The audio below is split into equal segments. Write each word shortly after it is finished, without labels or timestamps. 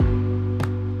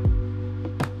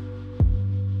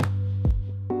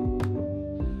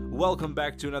welcome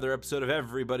back to another episode of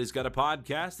Everybody's Got a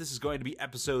Podcast. This is going to be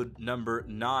episode number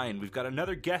 9. We've got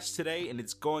another guest today, and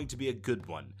it's going to be a good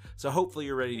one. So hopefully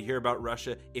you're ready to hear about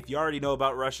Russia. If you already know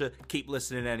about Russia, keep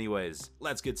listening anyways.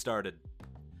 Let's get started.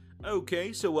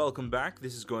 Okay, so welcome back.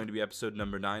 This is going to be episode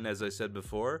number 9, as I said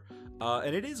before.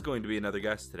 And it is going to be another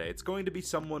guest today. It's going to be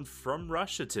someone from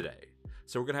Russia today.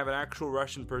 So we're going to have an actual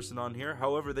Russian person on here.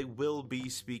 However, they will be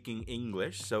speaking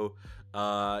English. So,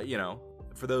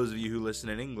 for those of you who listen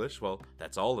in English, well,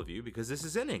 that's all of you, because this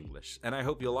is in English, and I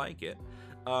hope you'll like it.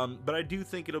 But I do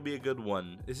think it'll be a good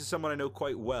one. This is someone I know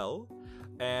quite well,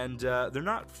 and they're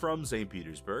not from St.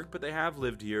 Petersburg, but they have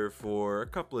lived here for a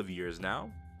couple of years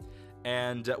now.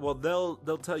 And,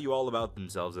 they'll tell you all about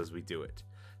themselves as we do it.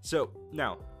 So,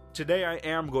 now, today I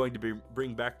am going to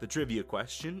bring back the trivia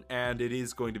question, and it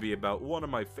is going to be about one of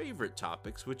my favorite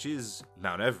topics, which is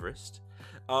Mount Everest.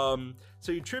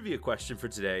 So your trivia question for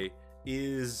today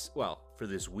is, for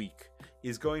this week,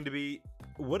 is going to be,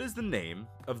 what is the name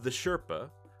of the Sherpa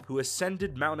who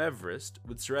ascended Mount Everest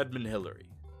with Sir Edmund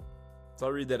Hillary? So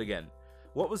I'll read that again.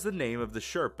 What was the name of the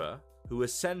Sherpa who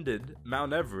ascended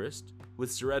Mount Everest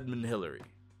with Sir Edmund Hillary?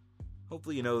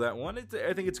 Hopefully you know that one.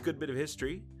 I think it's a good bit of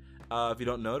history. If you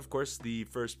don't know it, of course, the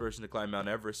first person to climb Mount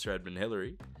Everest, Sir Edmund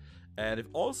Hillary. And if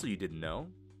also you didn't know,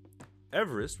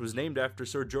 Everest was named after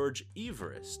Sir George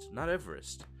Everest, not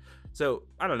Everest. So,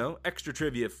 I don't know, extra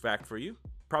trivia fact for you.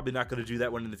 Probably not going to do that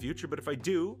one in the future, but if I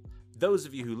do, those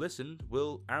of you who listened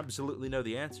will absolutely know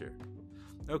the answer.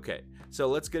 Okay, so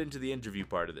let's get into the interview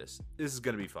part of this. This is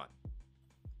going to be fun.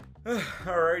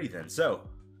 Alrighty then, so,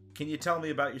 can you tell me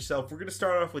about yourself? We're going to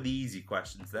start off with the easy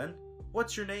questions then.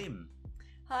 What's your name?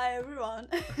 Hi everyone.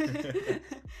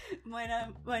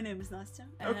 My name is Nastya.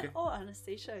 Okay. Or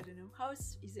Anastasia, I don't know. How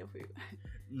is easier for you?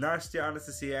 Nastya,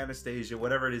 Anastasia, Anastasia,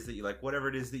 whatever it is that you like, whatever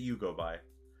it is that you go by.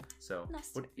 So,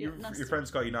 Nastya. Your Nastya.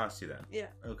 friends call you Nastya then? Yeah.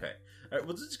 Okay. Alright,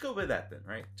 we'll just go by that then,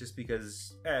 right? Just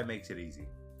because it makes it easy.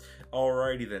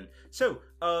 Alrighty then. So,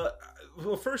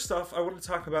 first off, I want to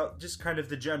talk about just kind of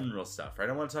the general stuff, right?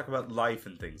 I want to talk about life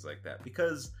and things like that,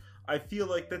 because I feel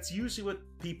like that's usually what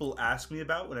people ask me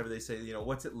about whenever they say,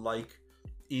 what's it like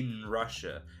in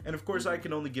Russia? And of course, I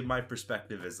can only give my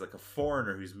perspective as like a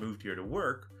foreigner who's moved here to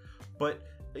work. But,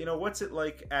 what's it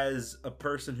like as a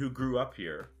person who grew up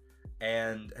here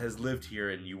and has lived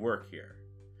here and you work here?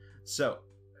 So,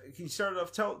 can you start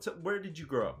off, tell where did you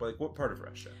grow up? Like, what part of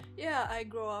Russia? Yeah, I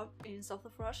grew up in south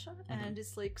of Russia, and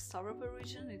it's like Stavropol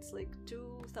region. It's like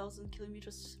 2,000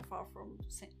 kilometers far from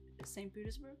St.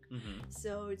 Petersburg.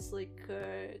 So it's like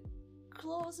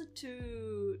closer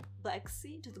to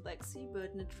the Black Sea,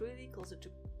 but not really, closer to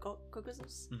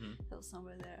Caucasus. So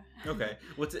somewhere there. Okay.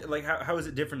 What's it like? How is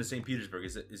it different to St. Petersburg?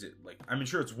 Is it like, I'm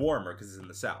sure it's warmer because it's in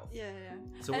the south. Yeah.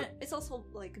 So it's also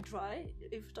like dry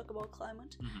if you talk about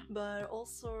climate, but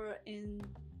also in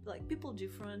like people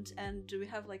different, and we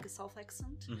have like a south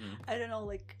accent. I don't know,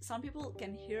 like some people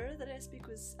can hear that I speak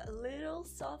with a little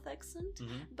south accent,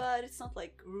 but it's not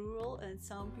like rural, and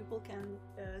some people can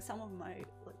some of my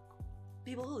like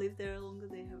people who live there longer,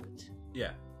 they have it.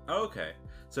 Yeah. Okay.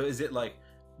 So is it like,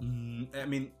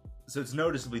 so it's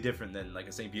noticeably different than like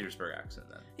a St. Petersburg accent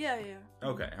then? Yeah.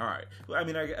 Okay, alright. Well, I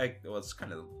mean, it's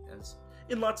kind of,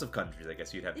 in lots of countries, I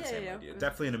guess you'd have the same idea.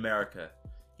 Definitely in America,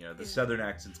 the southern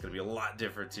accent's going to be a lot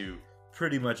different to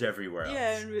pretty much everywhere else.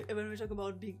 Yeah, and when we talk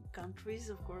about big countries,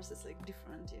 of course, it's like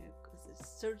different, because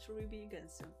it's territory big, and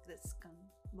so that's kind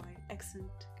of my accent.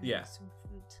 Yeah.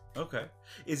 Different. Okay.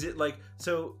 Is it like,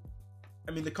 so,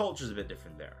 the culture's a bit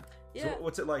different there. Yeah. So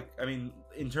what's it like?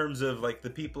 In terms of like the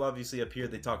people obviously up here,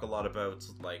 they talk a lot about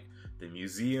like the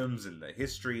museums and the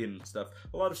history and stuff.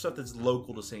 A lot of stuff that's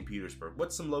local to St. Petersburg.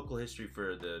 What's some local history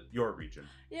for your region?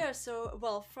 Yeah. So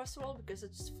first of all, because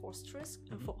it's fortress,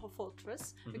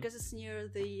 because it's near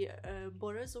the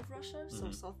borders of Russia,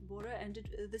 so south border, and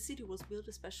the city was built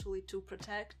especially to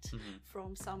protect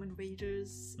from some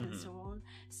invaders and so on.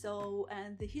 So,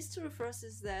 and the history first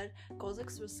is that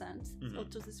Cossacks were sent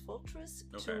to this fortress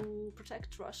to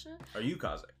protect Russia. Are you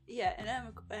Kazakh? Yeah, and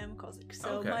I'm Cossack.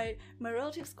 So my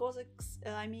relatives Cossacks.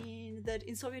 I mean that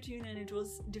in Soviet Union it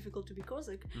was difficult to be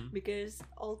Cossack because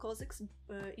all Cossacks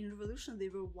in revolution they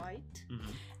were white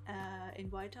in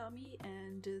white army,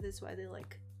 and that's why they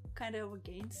like kind of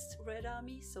against Red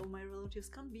Army, so my relatives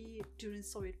can't be during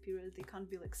Soviet period. They can't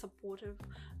be like supportive,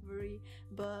 very.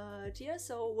 But yeah,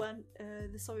 so when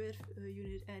the Soviet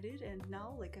Union ended, and now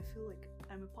like I feel like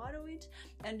I'm a part of it,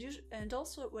 and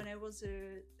also when I was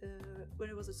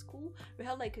at school, we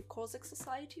had like a Cossack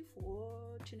society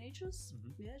for teenagers.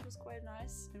 Yeah, it was quite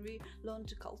nice, and we learned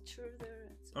the culture there.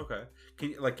 So. Okay,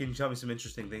 can you tell me some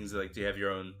interesting things? Like, do you have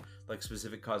your own like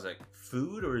specific Cossack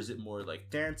food, or is it more like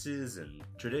dances and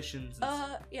traditions?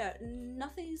 Yeah,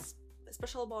 nothing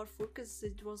special about food, because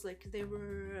it was like there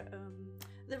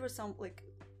were some like.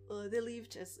 They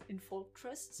lived as in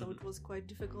fortress, so it was quite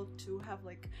difficult to have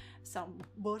like some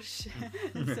borscht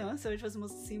and so on. So it was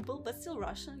most simple, but still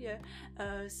Russian. Yeah,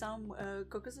 some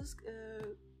Caucasus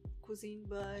cuisine,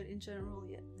 but in general,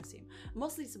 yeah, the same.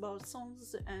 Mostly it's about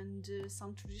songs and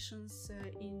some traditions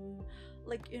in,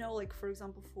 like, you know, like for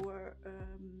example for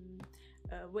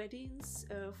weddings,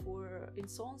 for in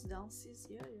songs, dances,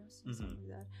 yeah, something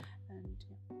like that, and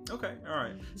yeah. Okay, all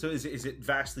right. So is it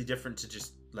vastly different to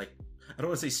just like, I don't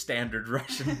want to say standard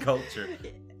Russian culture,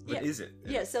 but yeah. is it?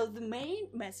 Yeah, so the main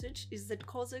message is that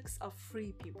Cossacks are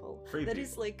free people. That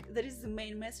is the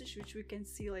main message, which we can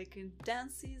see like in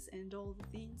dances and all the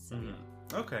things. So,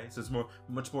 yeah. Okay, so it's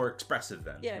much more expressive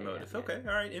then. Yeah, the motive. Yeah. Okay,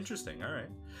 all right, interesting. All right.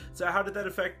 So how did that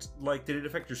affect? Like, did it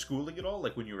affect your schooling at all?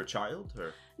 Like when you were a child,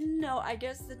 or? No, I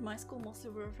guess that my school mostly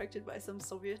were affected by some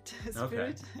Soviet spirit.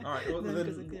 Okay. All right. Well,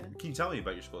 then, can you tell me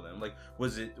about your school then? Like,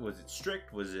 was it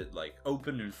strict? Was it like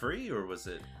open and free, or was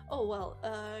it? Oh well,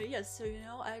 yes. So you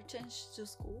know, I changed to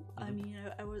school. I mean,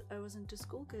 I wasn't to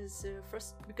school because the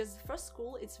first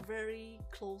school it's very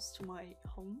close to my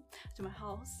home, to my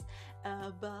house,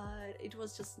 but it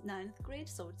was just 9th grade,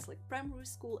 so it's like primary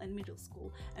school and middle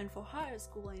school. And for higher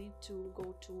school, I need to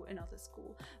go to another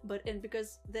school. And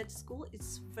because that school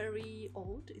is very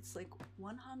old, it's like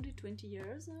 120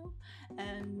 years now,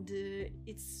 and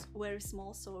it's very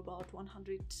small, so about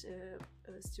 100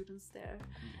 students there,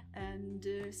 and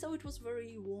so it was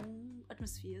very warm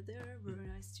atmosphere there, very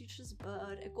nice teachers.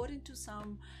 But according to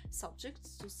some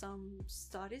subjects, to some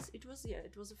studies, it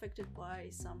was affected by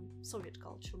some Soviet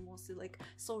culture, mostly like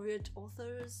Soviet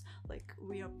authors, like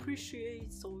we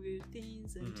appreciate Soviet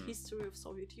things and history of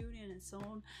Soviet Union and so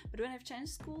on. But when I've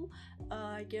changed school,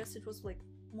 I guess it was like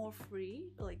more free,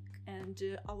 like, and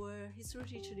our history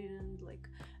teacher didn't like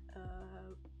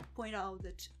point out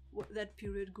that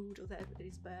period good or that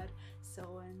is bad.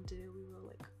 So, and we were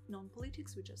like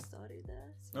non-politics, we just studied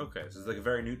that. So. Okay, so it's like a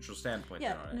very neutral standpoint.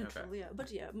 Yeah, then, neutral. Okay. Yeah,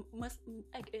 but yeah,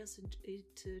 I guess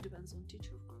it depends on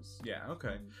teacher, of course. Yeah.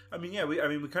 Okay. I mean, yeah. We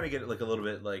kind of get it like a little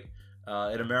bit like.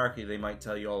 In America, they might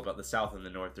tell you all about the South and the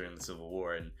North during the Civil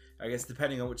War, and I guess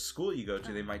depending on which school you go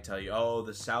to, they might tell you, oh,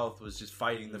 the South was just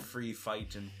fighting the free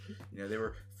fight, and they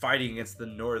were fighting against the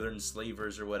Northern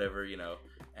slavers or whatever,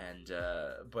 And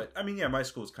but I mean, yeah, my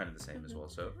school is kind of the same as well.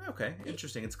 So okay,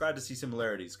 interesting. It's glad to see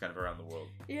similarities kind of around the world.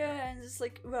 Yeah, and it's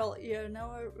like, well, yeah.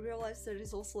 Now I realize there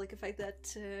is also like a fact that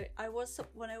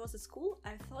when I was at school,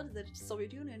 I thought that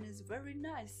Soviet Union is very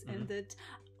nice and that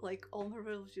like all my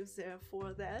relatives there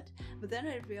for that. But then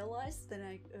I realized, then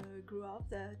I grew up,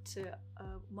 that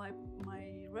my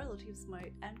relatives, my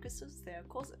ancestors, they are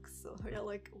Cossacks, so they're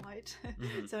like white.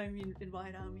 So I mean, in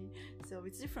White Army, so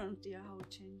it's different. Yeah, how it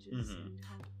changes. And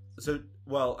how So,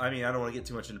 well, I mean, I don't want to get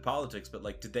too much into politics, but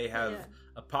like, did they have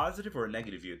a positive or a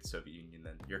negative view of the Soviet Union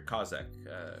then? Your Cossack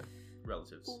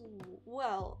relatives. Ooh,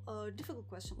 well, difficult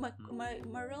question.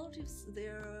 My relatives,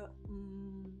 they're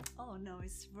oh no,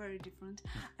 it's very different.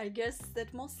 I guess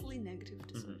that mostly negative.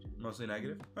 Mostly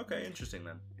negative. Okay, interesting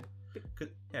then.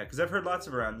 Yeah, because I've heard lots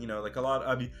of around, like a lot.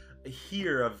 I mean,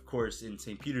 here, of course, in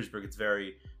St. Petersburg, it's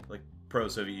very like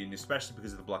pro-Soviet Union, especially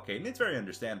because of the blockade, and it's very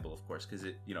understandable, of course, because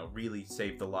it really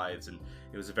saved the lives, and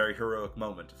it was a very heroic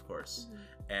moment, of course.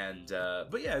 And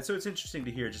but yeah, so it's interesting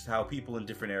to hear just how people in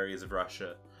different areas of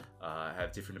Russia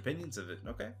have different opinions of it.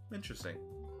 Okay, interesting.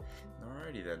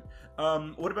 Alrighty then.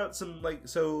 What about some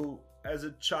so as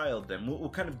a child then, we'll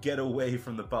kind of get away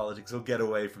from the politics, we'll get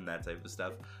away from that type of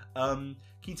stuff. Can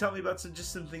you tell me about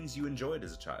some things you enjoyed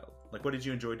as a child? Like, what did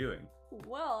you enjoy doing?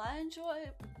 Well, I enjoy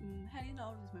hanging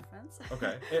out with my friends.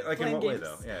 Okay, like in what way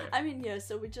though? Yeah. I mean, yeah.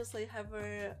 So we just like have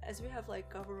as we have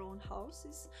like our own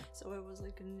houses. So I was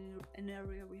like in an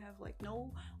area we have like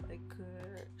no like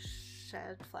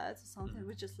shared flats or something.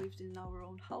 We just lived in our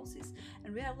own houses,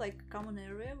 and we have like a common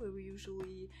area where we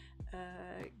usually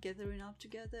gathering up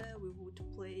together. We would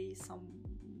play some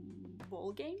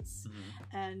ball games,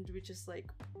 and we just like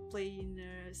play in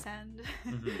sand,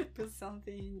 put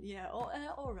something,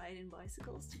 or riding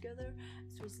bicycles together.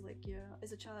 It was like,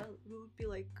 as a child, we would be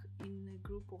like in a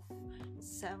group of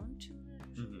 7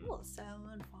 children, well, 7,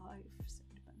 5, so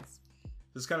it depends.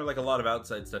 It's kind of like a lot of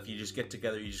outside stuff. You just get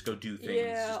together, you just go do things.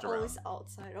 Yeah, just around. always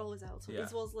outside. Yeah.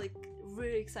 It was like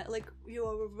really exciting. Like you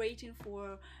are waiting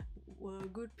for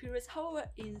good periods. However,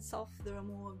 in south there are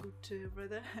more good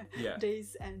weather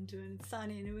days, and when it's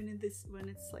sunny, and even when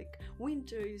it's like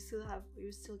winter, you still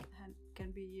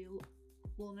can be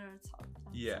loner outside.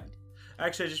 Yeah.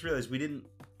 Actually, I just realized we didn't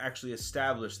actually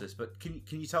establish this, but can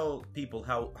you tell people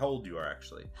how old you are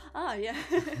actually? Yeah.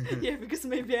 Yeah, because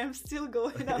maybe I'm still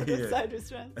going outside with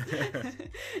friends.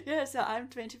 Yeah, so I'm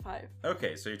 25.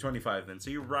 Okay, so you're 25 then, so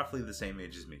you're roughly the same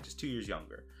age as me, just 2 years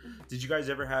younger. Did you guys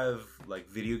ever have like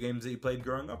video games that you played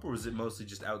growing up, or was it mostly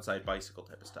just outside bicycle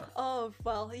type of stuff? Oh,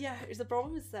 well, yeah, the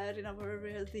problem is that in our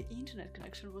area the internet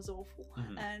connection was awful,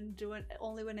 and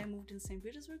only when I moved in St.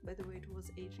 Petersburg, by the way, it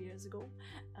was 8 years ago,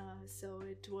 so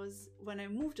it was when I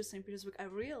moved to St. Petersburg I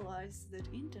realized that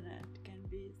internet can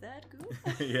be that good.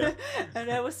 Yeah.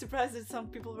 And I was surprised that some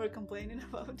people were complaining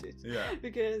about it. Yeah.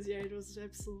 Because it was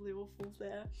absolutely awful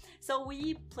there. So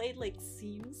we played like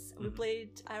Sims. We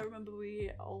played, I remember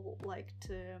we all liked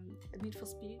Need for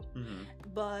Speed,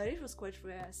 but it was quite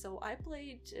rare. So I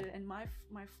played, and my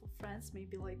friends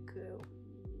maybe like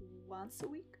once a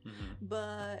week,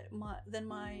 but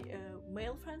my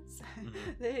male friends,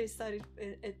 they started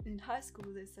in high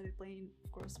school. They started playing,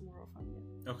 of course, more often.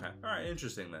 Yeah. Okay, all right,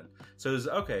 interesting then. So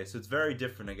it's very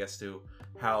different, I guess, to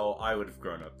how I would have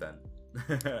grown up then.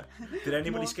 Did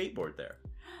anybody skateboard there?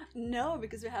 No,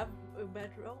 because we have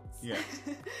bad roads. Yeah,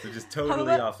 so just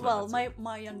totally off limits. Well,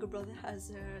 my younger brother has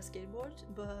a skateboard,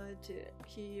 but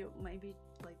he maybe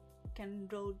like can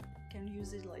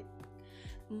use it like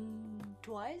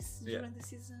twice during the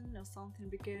season or something,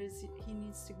 because he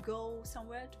needs to go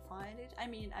somewhere to find it. I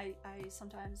mean, I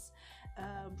sometimes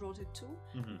brought it too,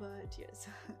 but yes,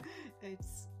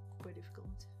 it's quite difficult.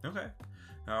 Okay,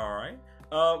 all right.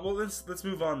 Well, let's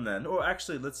move on then. Or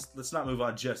actually, let's not move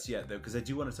on just yet though, because I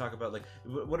do want to talk about like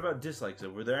what about dislikes?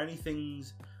 Were there any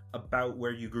things about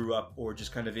where you grew up, or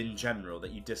just kind of in general,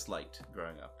 that you disliked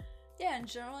growing up? Yeah, in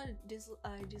general,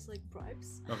 I dislike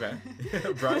bribes. Okay.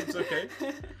 Bribes, okay.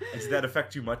 Did that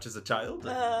affect you much as a child?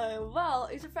 Well,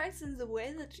 it affects in the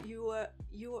way that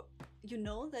you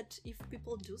know that if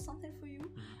people do something for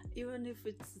you, even if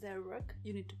it's their work,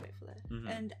 you need to pay for that.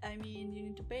 And I mean, you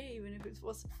need to pay even if it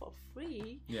was for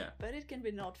free. Yeah. But it can be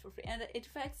not for free, and it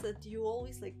affects that you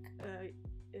always like.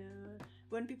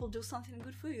 When people do something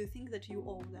good for you, you think that you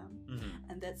owe them,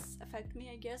 and that's affect me,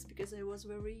 I guess, because I was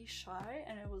very shy,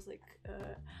 and I was like,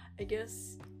 I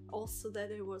guess also that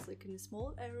I was like in a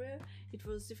small area. It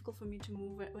was difficult for me to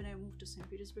move when I moved to St.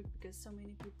 Petersburg, because so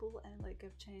many people, and like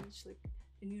I've changed like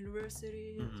in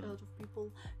university, a lot of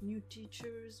people, new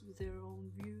teachers with their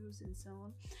own views and so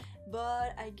on.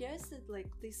 But I guess that like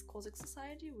this Cossack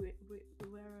society where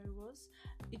I was,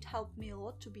 it helped me a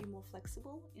lot to be more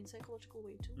flexible in psychological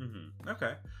way too.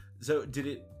 Okay, so did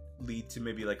it lead to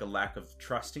maybe like a lack of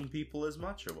trusting people as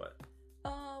much, or what?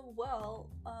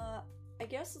 I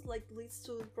guess it like leads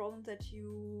to the problem that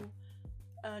you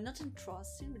not in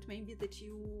trusting, but maybe that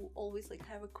you always like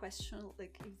have a question,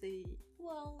 like if they,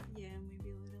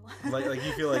 maybe a little. like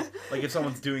you feel like if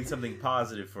someone's doing something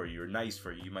positive for you or nice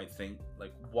for you, you might think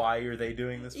like, why are they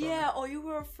doing this for me? Or you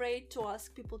were afraid to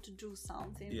ask people to do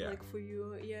something like for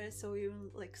you. So even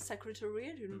like secretary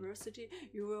at university,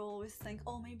 you will always think,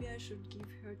 oh, maybe I should give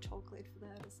her chocolate for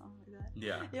that or something like that.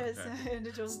 Yeah. Yes, okay. and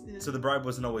it was. Yeah. So the bribe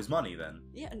wasn't always money then?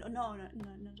 Yeah, no, not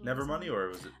never money, or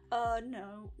was it?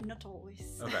 No, not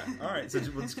always. Okay, all right. So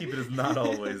let's keep it as not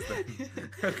always then.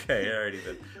 Okay, alrighty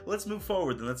then. Let's move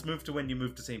forward then. Let's move to when you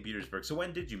moved to St. Petersburg. So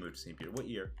when did you move to St. Petersburg? What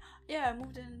year? Yeah, I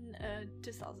moved in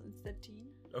 2013.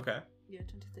 Okay. Yeah,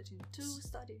 2013 to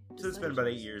study. So it's been about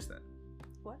 8 years then.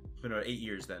 What? It's been about 8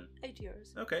 years then. 8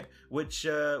 years. Okay. Which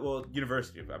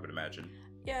university, I would imagine.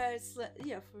 Yeah, it's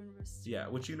for university. Yeah,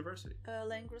 which university?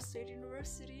 Leningrad State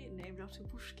University, named after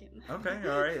Pushkin. Okay,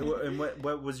 all right. And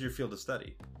what was your field of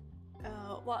study?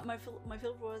 My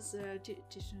field was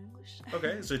teaching English.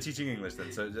 Okay, so teaching English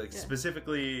then. So like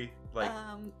specifically like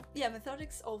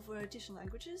methodics of teaching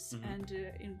languages and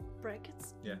in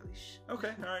brackets English.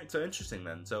 Okay, all right. So interesting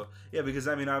then. So yeah, because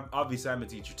I mean, obviously I'm a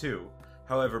teacher too.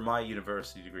 However, my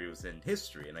university degree was in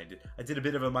history, and I did a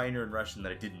bit of a minor in Russian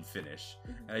that I didn't finish,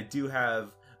 and I do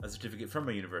have a certificate from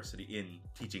my university in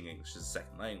teaching English as a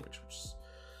second language, which is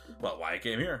well, why I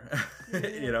came here.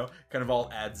 Yeah. Kind of all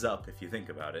adds up if you think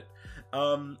about it.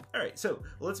 All right, so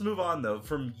let's move on though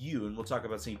from you, and we'll talk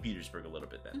about St. Petersburg a little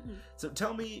bit then. Mhm. So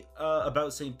tell me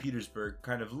about St. Petersburg,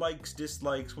 kind of likes,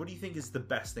 dislikes. What do you think is the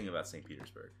best thing about St.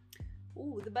 Petersburg?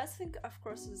 Ooh, the best thing, of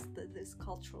course, is this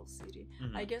cultural city.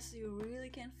 Mhm. I guess you really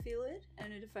can feel it,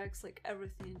 and it affects like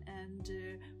everything, and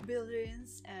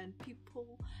buildings, and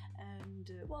people, and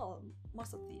well,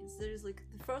 most of things. There is like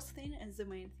the first thing and the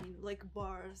main thing, like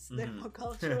bars. They're Mhm. more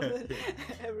cultural than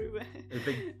everywhere. A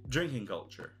big drinking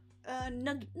culture.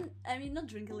 Not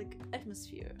drinking, like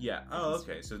atmosphere. Yeah. Oh,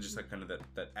 Atmosphere. okay. So just like kind of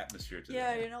that atmosphere to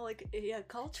Yeah, the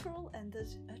cultural and that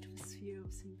atmosphere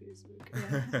of St. Petersburg.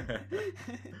 Yeah.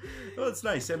 Well, it's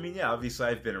nice. I mean, yeah, obviously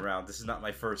I've been around. This is not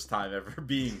my first time ever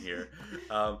being here.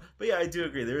 But yeah, I do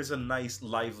agree. There is a nice,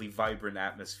 lively, vibrant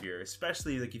atmosphere,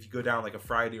 especially like if you go down like a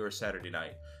Friday or a Saturday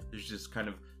night. There's just kind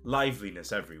of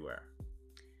liveliness everywhere.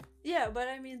 Yeah, but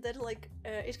I mean that like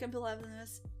it can be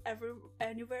liveliness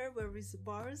anywhere where is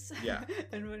bars. Yeah.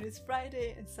 And when it's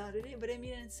Friday and Saturday, but I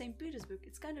mean in St. Petersburg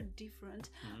it's kind of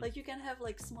different. Mhm. Like you can have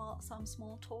like some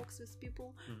small talks with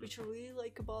people, Mhm. which are really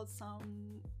like about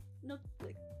some not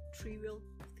like trivial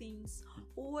things,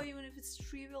 or even if it's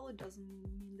trivial, it doesn't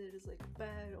mean that it's like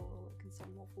bad or like in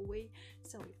some awful way.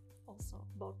 So yeah, also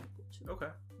about people too. Okay.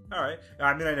 All right.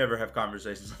 I mean, I never have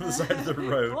conversations on the side of the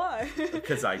road. Why?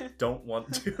 Because I don't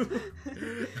want to.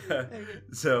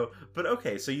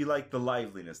 Okay. So you like the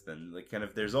liveliness then? Like, kind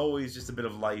of, there's always just a bit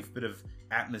of life, bit of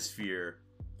atmosphere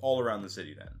all around the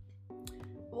city then.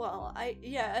 Well, Or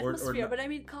atmosphere, not- but I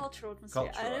mean cultural atmosphere.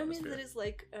 Cultural I don't mean atmosphere. that is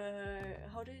like,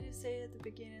 how did you say at the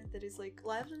beginning that is like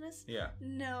liveliness? Yeah.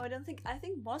 No, I don't think. I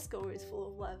think Moscow is full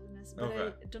of liveliness, but Okay.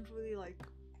 I don't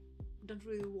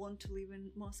really want to live in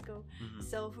Moscow. Mhm.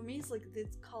 So for me, it's like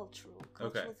this cultural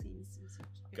things.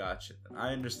 Gotcha. I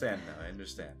understand now. I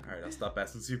understand. All right, I'll stop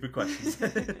asking stupid questions.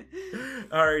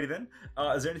 Alrighty then.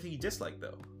 Is there anything you dislike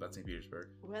though about St. Petersburg?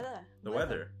 The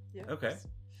weather. Yeah. Okay.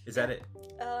 Is that it?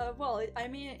 Well, I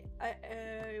mean,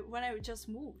 when I just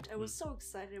moved, I was so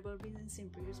excited about being in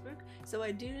St. Petersburg, so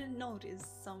I didn't notice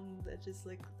that is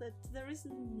like that there is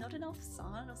not enough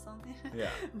sun or something. Yeah.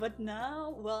 But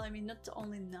now, well, I mean, not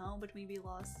only now, but maybe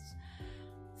last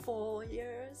 4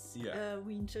 years, Yeah.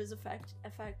 winters affect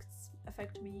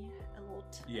me a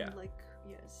lot. Yeah. And like,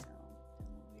 yeah, so I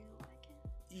don't really like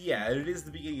it. Yeah, it is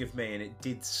the beginning of May and it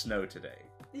did snow today.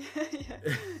 Yeah.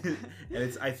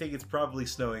 And I think it's probably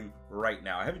snowing right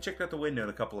now. I haven't checked out the window in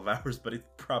a couple of hours, but it's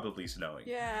probably snowing.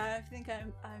 Yeah, I think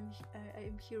I'm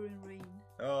hearing rain.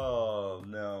 Oh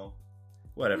no.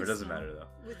 Whatever, With doesn't snow. matter though.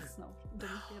 With snow. Don't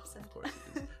be upset. Of course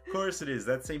it is. Of course it is.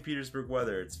 That's St. Petersburg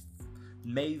weather. It's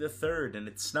May the 3rd and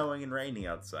it's snowing and raining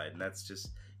outside, and that's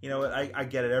just, you know what, I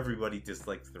get it. Everybody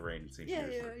dislikes the rain in St.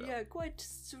 Petersburg. though. Yeah. Quite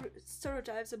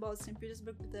stereotypes about St.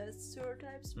 Petersburg, but the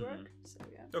stereotypes work. So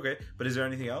yeah. Okay, but is there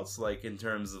anything else, like in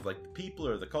terms of like the people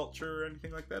or the culture or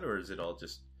anything like that, or is it all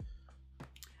just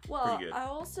Well, pretty good? I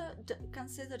also can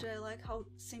say that I like how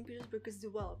St. Petersburg is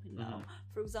developing now.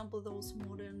 For example, those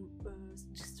modern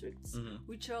districts,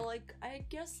 which are like, I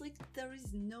guess, like there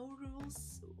is no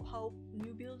rules how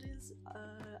new buildings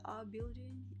are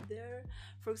building there.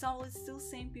 For example, it's still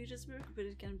St. Petersburg, but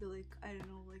it can be like, I don't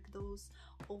know, like those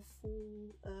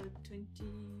awful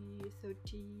 20,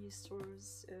 30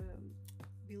 stores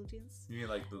buildings. You mean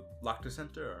like the Lakta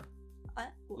Center or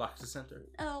Lakta Center?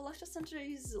 Lakta Center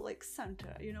is like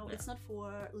center, Yeah. it's not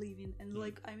for living, and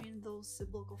like I mean those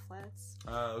block of flats,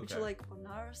 which Okay. are like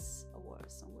Parnas or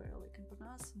somewhere like in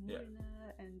Parnas, Yeah.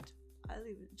 Murina, and I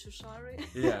live in Chushari.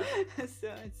 Yeah.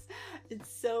 So it's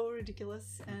so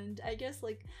ridiculous, and I guess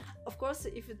like, of course,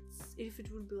 if it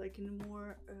would be like in a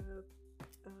more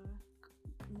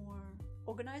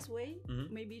organized way, Mhm.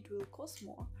 maybe it will cost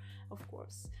more, of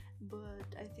course. But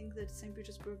I think that St.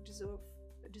 Petersburg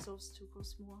deserves to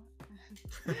cost more.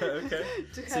 Okay.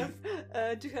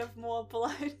 to have more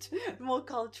polite, more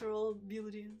cultural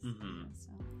buildings. Mhm.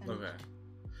 and- Okay.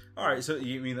 All right. So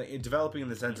you mean like developing in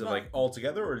the sense of like all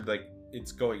together, or like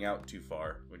it's going out too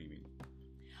far? What do you mean?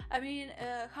 I mean,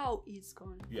 how it's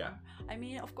going. Yeah. I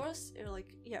mean, of course,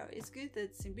 it's good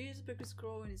that St. Petersburg is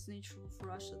growing. It's natural for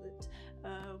Russia that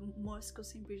Moscow,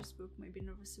 St. Petersburg, maybe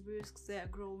Novosibirsk, they are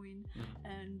growing,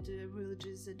 and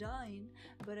villages are dying.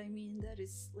 But I mean, that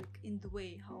is like in the way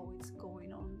how it's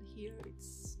going on here.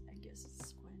 I guess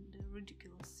it's quite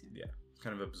ridiculous. Yeah.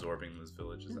 Kind of absorbing those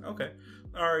villages. Mhm. Okay.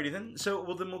 Alrighty then. So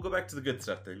then we'll go back to the good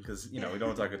stuff then, because we don't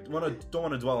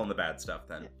want to dwell on the bad stuff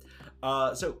then.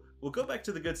 So we'll go back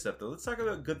to the good stuff though. Let's talk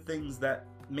about good things that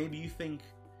maybe you think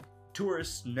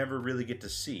tourists never really get to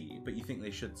see, but you think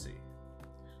they should see.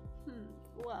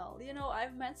 Well, Well, you know,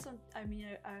 I've met some. I mean,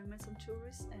 I've met some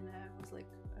tourists, and I was like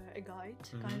a guide,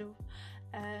 kind of,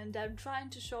 and I'm trying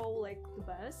to show like the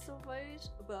best of it.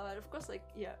 But of course, like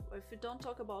if we don't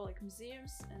talk about like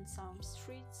museums and some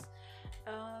streets,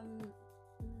 I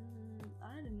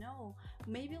don't know,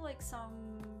 maybe like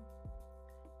some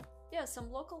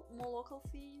more local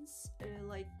things,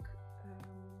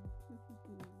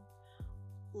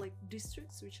 like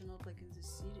districts which are not like in the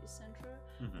city center.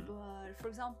 But for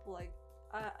example, like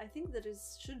I think that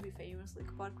should be famous, like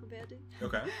Park Pobedi,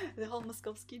 Okay. the whole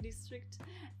Moskovsky district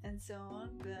and so on.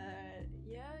 But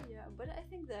but I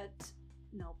think that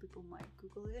now people might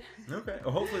Google it. Okay.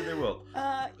 Well, hopefully they will.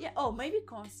 Maybe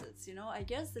concerts. You know, I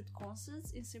guess that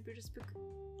concerts in St. Petersburg,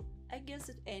 I guess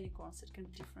that any concert can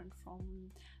be different from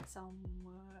some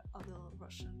other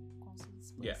Russian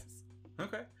concerts places.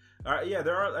 Okay. Yeah,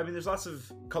 there are. I mean, there's lots of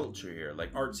culture here,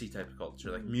 like artsy type of culture,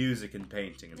 like music and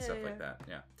painting and stuff like that.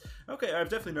 Yeah. Okay, I've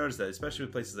definitely noticed that, especially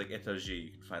with places like Etagy,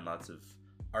 you can find lots of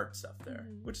art stuff there,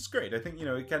 which is great. I think, you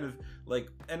know, it kind of like,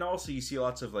 and also you see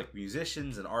lots of like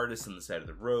musicians and artists on the side of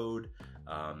the road,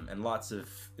 and lots of,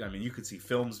 I mean, you could see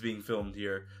films being filmed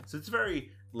here. So it's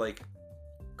very like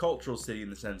cultural city in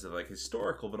the sense of like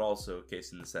historical, but also a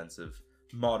case in the sense of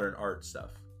modern art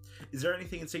stuff. Is there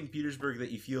anything in St. Petersburg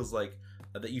that you feel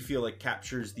like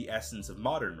captures the essence of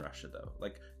modern Russia, though?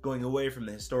 Like going away from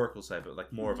the historical side, but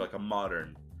like more of like a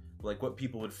modern, like what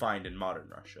people would find in modern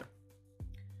Russia.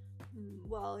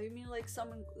 Well, you mean like some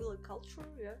like culture,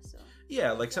 yeah? So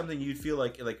yeah, like something you'd feel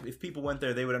like if people went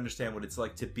there, they would understand what it's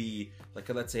like to be like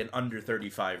let's say an under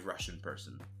 35 Russian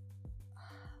person.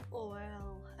 Oh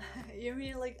well, you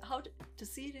mean like how to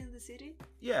see it in the city?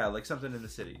 Yeah, like something in the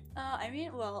city. I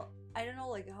mean, well, I don't know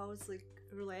like how it's like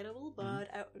relatable,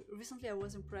 but recently I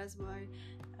was impressed by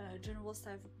General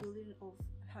Staff building of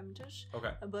Hermitage.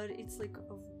 Okay. But it's like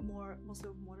mostly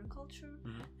of modern culture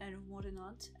and modern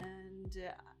art, and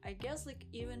I guess like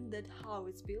even that how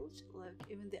it's built, like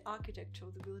even the architecture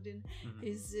of the building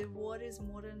is what is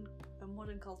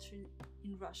modern culture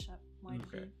in Russia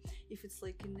might be, if it's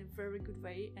like in a very good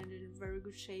way and in a very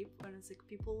good shape, when it's like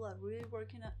people are really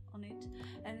working on it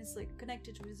and it's like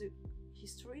connected with the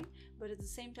history, but at the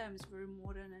same time it's very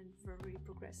modern and very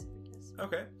progressive, I guess.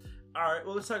 Okay. All right,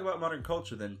 well, let's talk about modern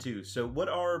culture then too. So what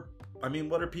are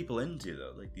people into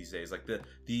though, like these days? Like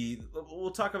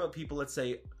we'll talk about people, let's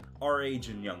say our age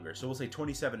and younger. So we'll say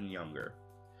 27 and younger.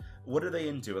 What are they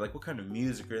into? Like what kind of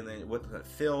music are they, what kind of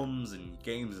films and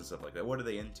games and stuff like that? What are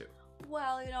they into?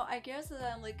 Well, you know, I guess that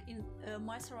I'm like in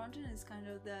my surrounding is kind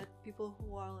of that people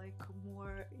who are like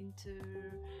more into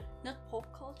not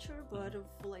pop culture, but of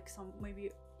like some maybe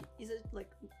is it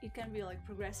like it can be like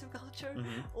progressive culture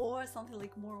or something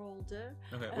like more older.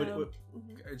 Okay,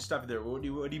 stop there. What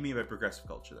do you mean by progressive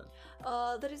culture then?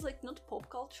 That is like not pop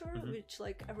culture, which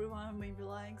like everyone maybe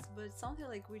likes, but something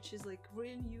like which is like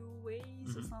really new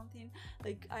ways or something.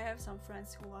 Like I have some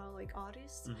friends who are like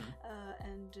artists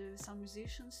and some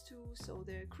musicians too, so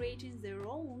they're creating their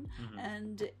own.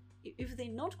 And if they're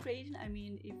not creating, I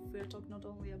mean, if we're talking not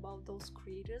only about those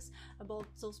creators, about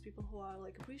those people who are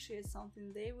like appreciate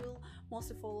something, they will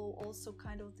mostly follow also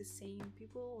kind of the same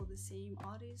people or the same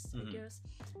artists, I guess.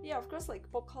 Yeah, of course,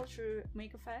 like pop culture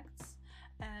make effects,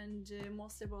 and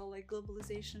mostly about like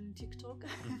globalization and TikTok.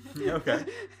 Okay,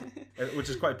 which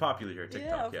is quite popular here,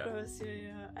 TikTok. Yeah, of course,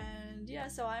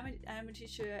 and so I'm a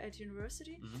teacher at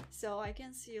university, so I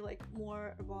can see like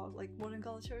more about like modern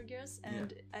culture, I guess,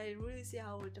 and I really see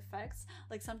how it affects.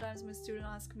 Like sometimes my students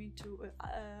ask me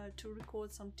to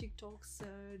record some TikToks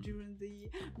during the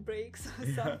breaks or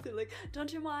something. Like,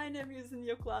 don't you mind I'm using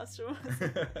your classroom?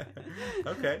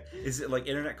 Okay, is it like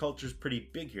internet culture is pretty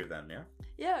big here then?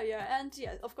 Yeah, and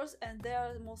of course, and they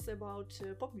are mostly about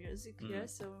pop music,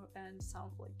 so, and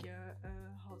sound like,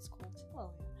 how it's called,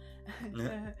 well,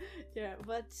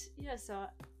 but, so,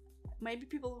 maybe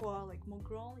people who are, like, more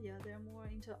grown, they're more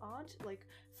into art, like,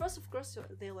 first, of course,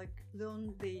 they, like,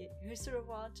 learn the history of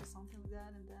art or something like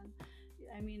that, and then,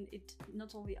 I mean, it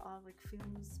not only art, like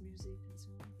films, music, and so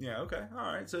on. Yeah, okay,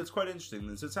 all right. So it's quite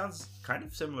interesting. So it sounds kind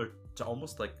of similar to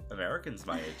almost like Americans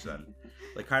my age then.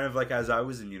 Like kind of like as I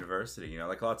was in university, you know,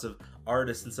 like lots of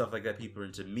artists and stuff like that. People are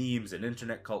into memes and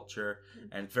internet culture,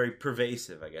 and it's very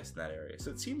pervasive, I guess, in that area.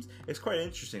 So it seems it's quite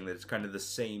interesting that it's kind of the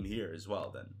same here as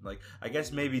well then. Like, I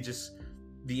guess maybe just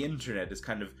the internet is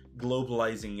kind of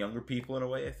globalizing younger people in a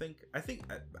way. I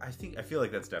feel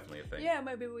like that's definitely a thing. Yeah,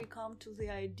 maybe we come to the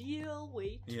ideal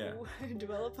way to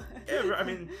develop. Yeah, I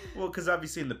mean, well, because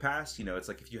obviously in the past, you know, it's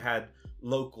like if you had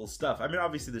local stuff. I mean,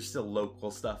 obviously there's still local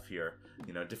stuff here,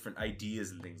 you know, different ideas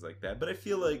and things like that. But I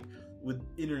feel like with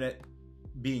internet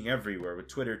being everywhere, with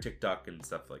Twitter, TikTok, and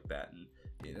stuff like that, and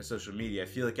social media, I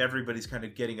feel like everybody's kind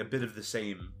of getting a bit of the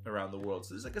same around the world.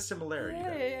 So there's like a similarity.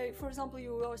 Yeah. For example,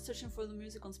 you are searching for the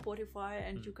music on Spotify,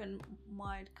 and you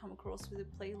might come across with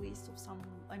a playlist of some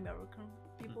American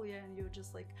people, and you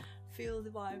just like feel the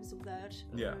vibes of that.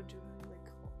 Yeah. Doing like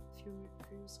a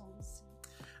few songs.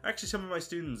 Actually, some of my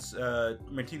students,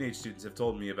 my teenage students, have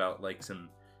told me about like some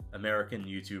American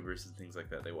YouTubers and things like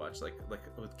that they watch, like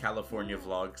with California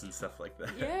vlogs and stuff like that.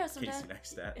 Yeah, Casey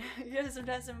Neistat. Yeah,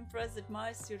 sometimes I'm impressed that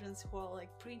my students who are like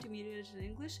pre-intermediate in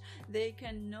English, they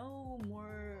can know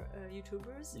more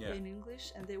YouTubers in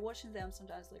English, and they're watching them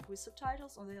sometimes like with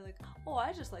subtitles, and they're like, oh,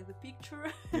 I just like the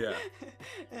picture. Yeah.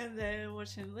 And they're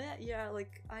watching that. Yeah,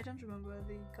 like I don't remember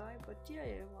the guy, but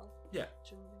yeah.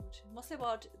 Generally watching mostly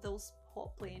about those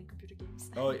playing computer games.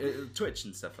 Oh, Twitch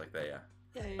and stuff like that. Yeah.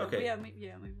 Yeah. Okay.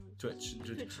 Maybe. Twitch.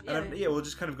 And well,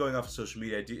 just kind of going off of social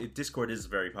media, Discord is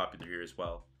very popular here as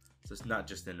well. So it's not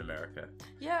just in America.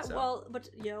 Yeah, well, but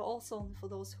also for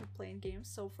those who play in games.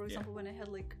 So, for example,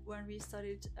 when we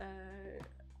studied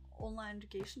online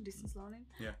education, distance learning,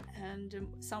 and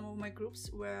some of my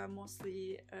groups were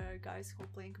mostly guys who are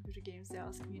playing computer games. They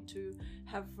asked me to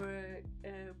have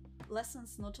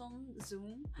lessons not on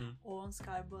Zoom or on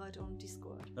Skype, but on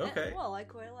Discord. Okay. And, well, I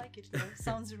quite like it.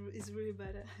 Sounds is really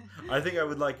better. I think I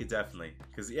would like it definitely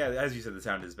because as you said, the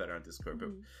sound is better on Discord. But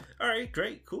all right,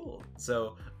 great, cool.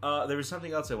 So there was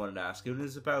something else I wanted to ask. It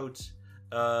was about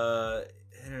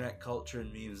internet culture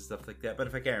and memes and stuff like that. But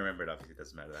if I can't remember it, obviously it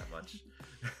doesn't matter that much.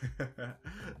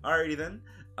 Alrighty then.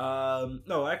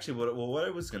 No, actually, what I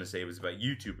was going to say was about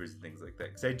YouTubers and things like that.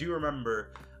 Because I do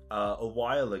remember a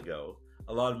while ago,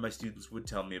 a lot of my students would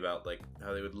tell me about like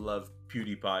how they would love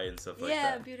PewDiePie and stuff like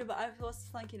that. Yeah, PewDiePie. I was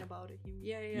thinking about him.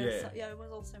 Yeah. I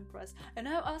was also impressed. And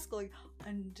I asked like,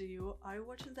 and are you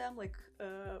watching them like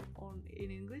in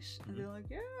English? And they're like,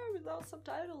 yeah, without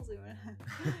subtitles even.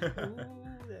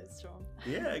 Ooh, that's strong.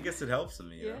 Yeah, I guess it helps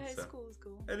them. You know, it's cool. It's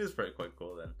cool. It is quite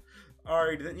cool then.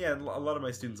 Alright, then a lot of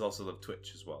my students also love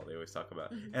Twitch as well. They always talk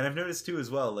about, and I've noticed too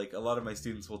as well. Like a lot of my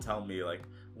students will tell me like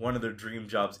one of their dream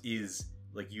jobs is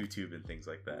like YouTube and things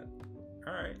like that.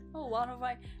 All right. Oh,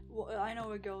 I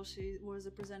know a girl. She was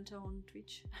a presenter on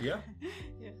Twitch. Yeah.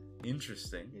 Yeah.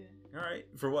 Interesting. Yeah. All right.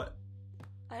 For what?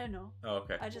 I don't know. Oh,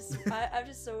 okay. I just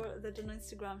saw that on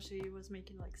Instagram she was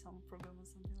making like some program or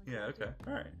something like that. Yeah. Okay.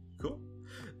 All right. Cool.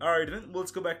 All right then. Well,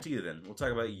 let's go back to you then. We'll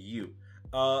talk about you.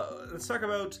 Let's talk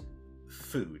about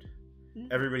food.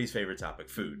 Everybody's favorite topic,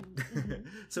 food.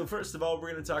 So first of all,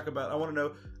 we're going to talk about. I want to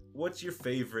know what's your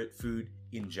favorite food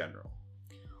in general.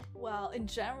 Well, in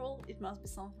general, it must be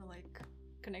something like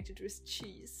connected with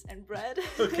cheese and bread.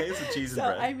 Okay, so cheese and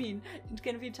bread. I mean, it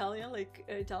can be Italian, like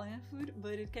Italian food,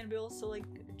 but it can be also like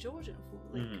Georgian food,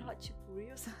 like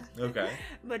khachapuri or something. Okay.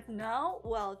 But now,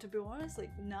 well, to be honest,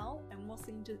 like now I'm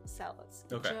mostly into salads.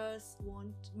 Okay. I just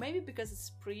want, maybe because it's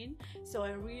spring, so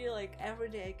I really like every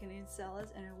day I can eat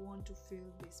salads, and I want to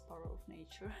feel this power of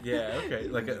nature. Yeah. Okay.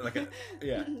 Like a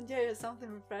yeah. Yeah, something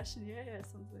refreshing. Yeah,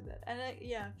 something like that.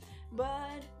 And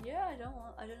but yeah, I don't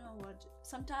know what.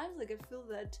 Sometimes like I feel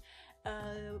that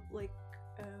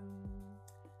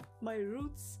my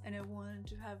roots, and I want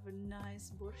to have a nice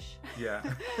bush. Yeah.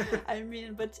 I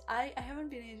mean, but I haven't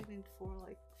been eating it for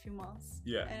like a few months.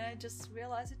 Yeah. And I just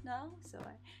realize it now, so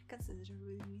I consider it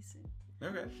really missing.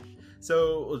 Okay.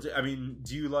 So, I mean,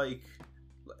 do you like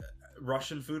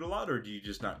Russian food a lot, or do you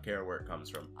just not care where it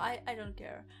comes from? I don't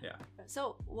care. Yeah.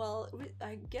 So, well,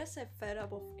 I guess I fed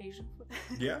up of Asian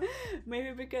food. Yeah.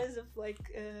 Maybe because of like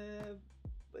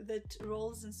that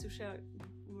rolls and sushi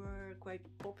were quite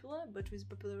popular, but with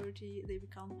popularity they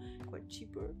become quite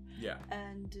cheaper. Yeah.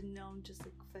 And now I'm just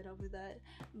like fed up with that.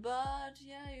 But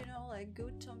yeah, like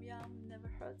good tom yum never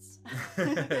hurts.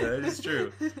 That is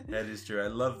true. That is true. I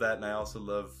love that, and I also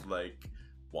love like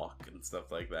wok and stuff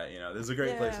like that. There's a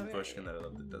great place in Pushkin that I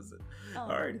love that does it. Oh.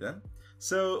 Alright then.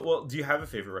 So, well, do you have a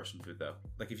favorite Russian food though?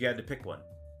 Like, if you had to pick one,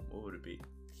 what would it be?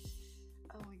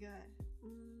 Oh my god.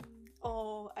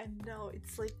 Oh, I know.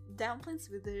 It's like dumplings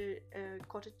with the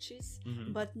cottage cheese,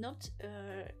 but not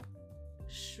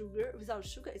sugar. Without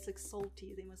sugar, it's like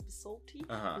salty. They must be salty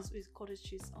with cottage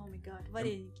cheese. Oh my god.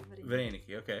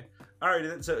 Vareniki. Okay. Alright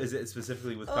then. So, is it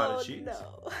specifically with cottage cheese?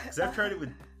 No. Because I've tried it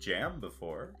with jam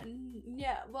before.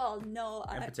 Yeah. Well, no.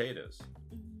 And potatoes.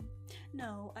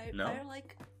 No, I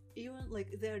like, even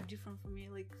like they're different for me.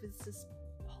 Like with this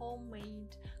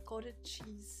homemade cottage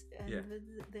cheese, and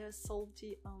they're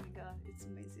salty. Oh my god, it's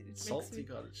amazing. Salty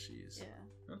cottage cheese.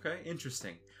 Yeah. Okay,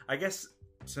 interesting. I guess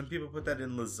some people put that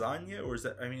in lasagna, or is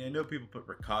that? I mean, I know people put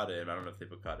ricotta in. I don't know if they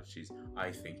put cottage cheese.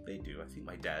 I think they do. I think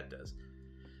my dad does.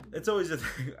 It's always a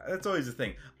thing. That's always a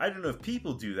thing. I don't know if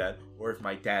people do that or if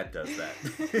my dad does that.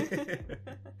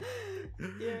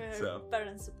 Yeah, So.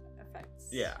 balance effects.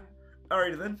 Yeah.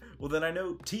 Alrighty then. Well, then I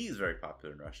know tea is very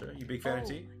popular in Russia. You a big fan of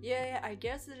tea? Yeah, I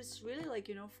guess that it's really like,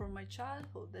 you know, from my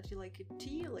childhood that you like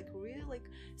tea, like really like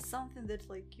something that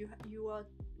like you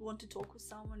want to talk with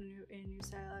someone and you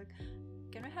say like,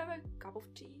 can we have a cup of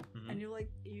tea? Mhm. And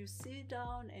you sit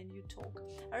down and you talk.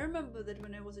 I remember that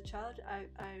when I was a child,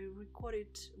 I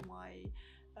recorded my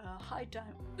high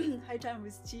time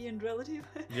with tea and relative.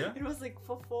 Yeah. It was like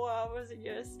for 4 hours, I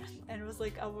guess, and it was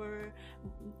like our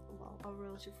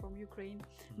relative from Ukraine.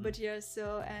 Mhm. But yeah, so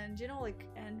and you know like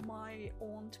and my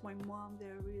aunt, my mom, they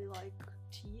really like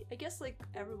tea. I guess like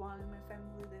everyone in my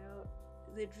family,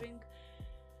 they drink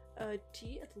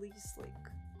tea at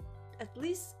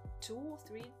least 2 or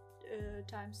 3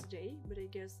 times a day, but I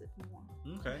guess that more.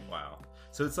 Okay. Wow.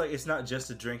 So it's not just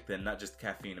a drink then, not just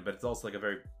caffeine, but it's also like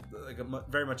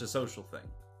very much a social thing.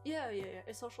 Yeah,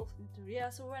 a social thing too. Yeah,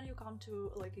 so when you come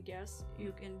to like a guest,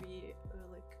 you can be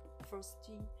like first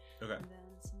tea, Okay. and then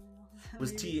something else.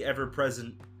 Was Maybe. tea ever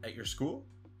present at your school,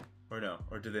 or no?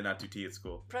 Or did they not do tea at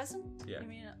school? Present? Yeah. You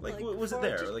mean Like, was it for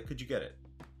there? tea- Or, like, could you get it?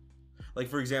 Like,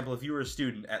 for example, if you were a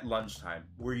student at lunchtime,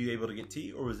 were you able to get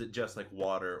tea, or was it just like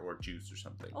water or juice or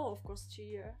something? Oh, of course,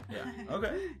 tea. Yeah,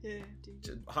 okay. Yeah, tea.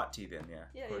 Hot tea then, yeah.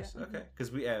 Yeah, of course. yeah, mhm. Okay. Because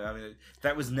I mean,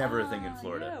 that was never a thing in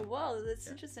Florida. Yeah, wow, that's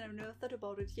Yeah. interesting. I've never thought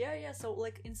about it. Yeah. So,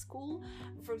 like in school,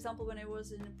 for example, when I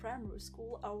was in primary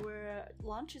school, our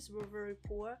lunches were very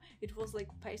poor. It was like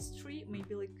pastry,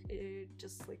 maybe like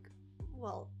just like,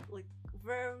 well, like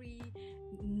very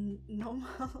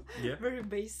normal, Yeah. very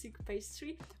basic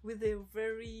pastry with a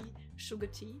very sugar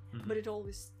tea, Mhm. but it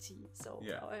always tea. So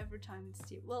Yeah. every time it's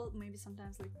tea. Well, maybe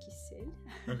sometimes like kisel.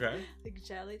 Okay. Like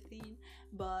jelly thing,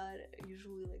 but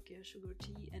usually like sugar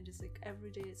tea, and it's like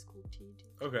every day at school tea.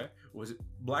 Okay. Was it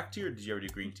black tea or did you ever do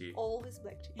green tea? Always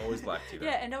black tea. Always black tea. Then.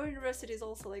 Yeah, and our university is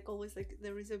also like always like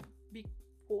there is a big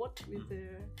pot with the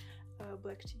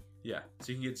black tea. Yeah.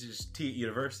 So you can get just tea at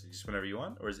university just whenever you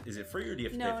want, or is it free, or do you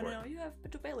have to pay for No, you have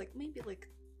to pay like maybe like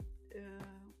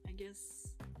I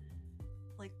guess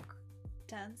like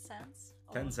 10 cents.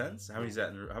 it? 10 cents? How much is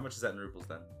that in rubles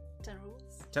then? 10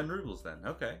 rubles. 10 rubles then.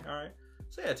 Okay. All right.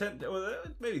 So yeah, 10. Well,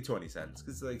 maybe 20 cents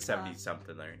because it's like 70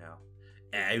 something there now.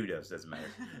 Who knows? Doesn't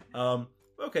matter.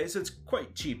 Okay, so it's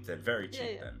quite cheap then. Very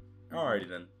cheap Yeah. then. Alrighty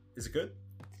then. Is it good?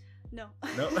 No.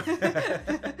 No.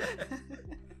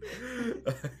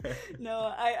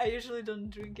 No, I usually don't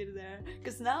drink it there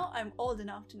because now I'm old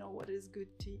enough to know what is good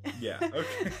tea. Yeah,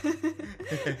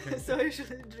 okay. So I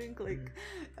usually drink like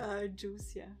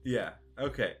juice. Yeah. Yeah.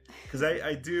 Okay. Because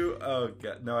I do. Oh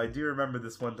god. No, I do remember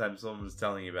this one time someone was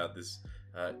telling me about this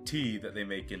tea that they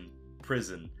make in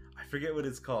prison. I forget what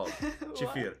it's called.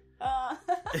 Chifir.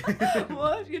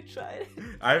 What? You tried?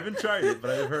 I haven't tried it,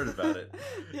 but I've heard about it.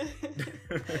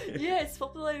 Yeah, it's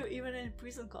popular even in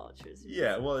prison cultures.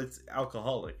 Yeah, well, it's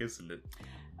alcoholic, isn't it?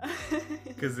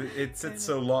 Because it sits Kind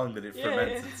so of. long that it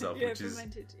ferments itself, Yeah, which is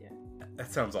fermented, yeah.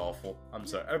 that sounds awful. I'm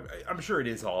sorry. I'm sure it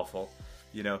is awful.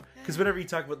 You know, because whenever you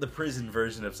talk about the prison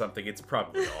version of something, it's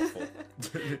probably awful.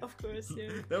 Of course, yeah.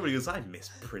 Nobody goes, I miss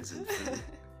prison food.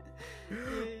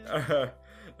 Yeah.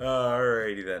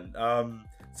 Alrighty then.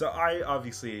 So I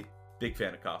obviously big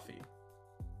fan of coffee.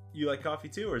 You like coffee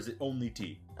too, or is it only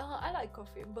tea? I like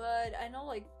coffee, but I know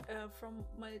like from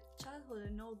my childhood,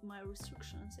 I know my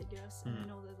restrictions, I guess, and I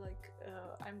know that like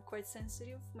I'm quite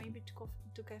sensitive maybe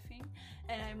to caffeine,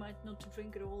 and I might not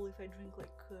drink at all if I drink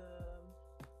like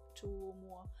 2 or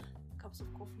more cups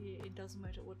of coffee. It doesn't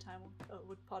matter what time,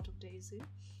 what part of day is it.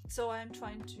 So I'm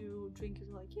trying to drink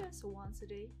it like so once a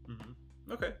day. Mm-hmm.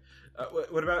 Okay.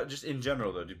 What about just in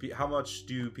general though? How much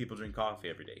do people drink coffee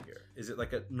every day here? Is it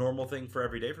like a normal thing for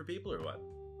every day for people, or what?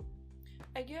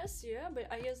 I guess but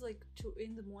I guess like 2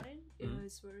 in the morning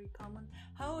is very common.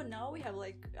 However, now we have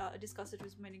like discussed it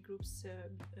with many groups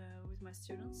with my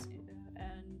students,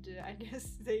 and I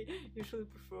guess they usually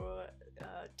prefer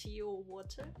tea or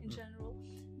water in general.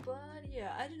 But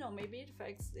yeah, I don't know. Maybe it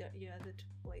affects that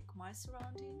like my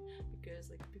surrounding,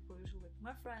 because like people usually like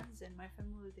my friends and my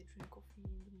family, they drink coffee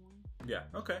in the morning. Yeah.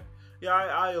 Okay. Yeah,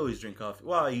 I always drink coffee.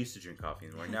 Well, I used to drink coffee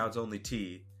in the morning. Now it's only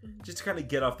tea, just to kind of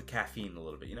get off the caffeine a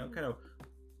little bit. You know, kind of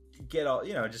get all,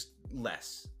 just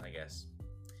less, I guess.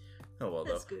 Oh well,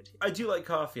 That's though. good. I do like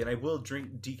coffee, and I will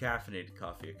drink decaffeinated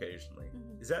coffee occasionally.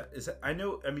 Is that? I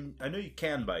know you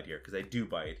can buy it here because I do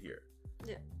buy it here.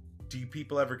 Yeah. Do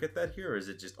people ever get that here, or is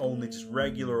it just only just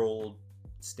regular old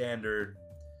standard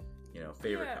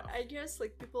favorite Yeah, coffee. I guess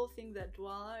like people think that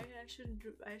I should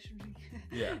drink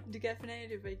Yeah.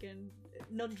 decaffeinated if I can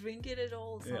not drink it at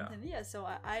all or something. Yeah, so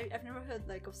I've never heard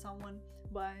like of someone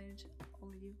buying it.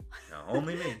 Only you. No,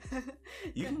 only me.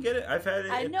 You can get it. I've had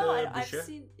it. I know. I've Boucher.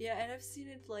 seen. Yeah, and I've seen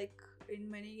it like in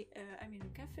many.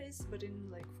 Cafes, but in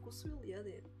like Vkusville, yeah,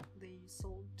 they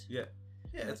sold. Yeah,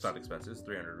 it's not expensive. It's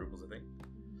 300 rubles, I think.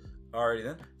 Alrighty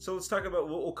then. So let's talk about.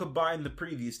 We'll combine the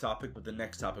previous topic with the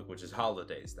next topic, which is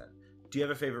holidays. Then, do you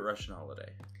have a favorite Russian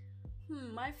holiday?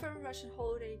 My favorite Russian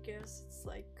holiday, I guess it's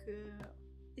like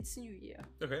it's New Year.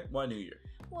 Okay, why New Year?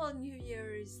 Well, New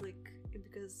Year is like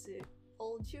because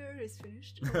old year is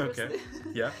finished. Okay.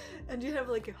 Yeah. And you have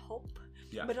like a hope.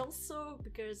 Yeah. But also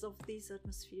because of this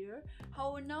atmosphere.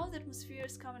 How now the atmosphere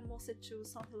is coming mostly to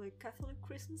something like Catholic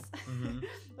Christmas. Mm-hmm.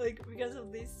 Like because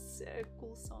of these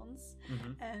cool songs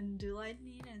Mm-hmm. and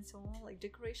lightning and so on, like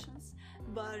decorations.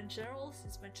 But in general,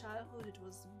 since my childhood, it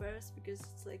was the best because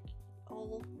it's like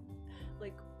all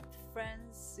like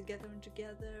friends gathering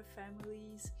together,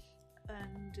 families,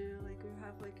 and like you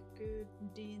have like a good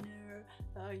dinner.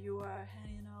 You are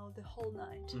hanging out the whole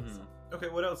night. Mm-hmm. So. Okay,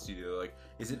 what else do you do? Like,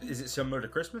 is it similar to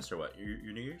Christmas or what?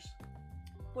 Your New Year's?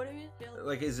 What do you mean? Yeah.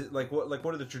 Like, is it like what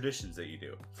are the traditions that you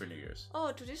do for New Year's?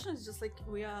 Oh, tradition is just like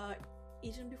we are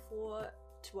eating before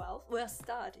 12. We are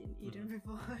starting eating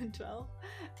before 12,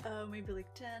 maybe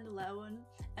like 10, 11.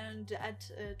 And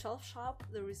at 12 sharp,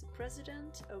 there is a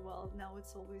president. Well, now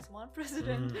it's always one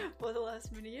president for the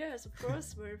last many years, of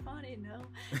course. Very funny, no?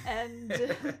 And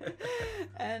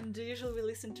and usually we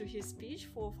listen to his speech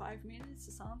for 5 minutes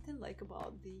or something, like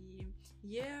about the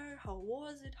year, how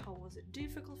was it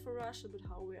difficult for Russia, but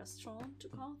how we are strong to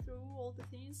come through all the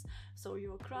things. So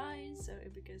you're crying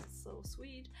because it's so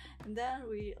sweet. And then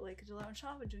we, like at 11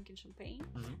 sharp, we're drinking champagne,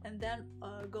 and then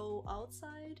go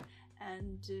outside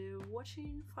and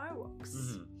watching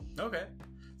fireworks. Okay.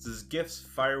 So there's gifts,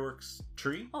 fireworks,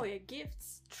 tree? Oh yeah,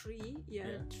 gifts, tree,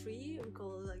 tree. We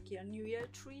call it like New Year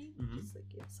tree. It's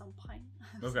like some pine.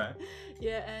 Okay.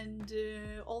 Yeah, and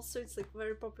also it's like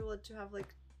very popular to have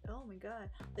like, oh my god,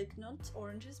 like not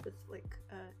oranges but like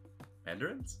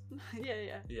Mandarins?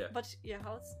 yeah. But yeah,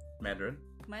 how it's Mandarin.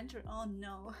 Mandarin. Oh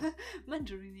no,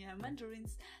 mandarin. Yeah,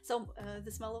 mandarins. So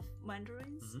the smell of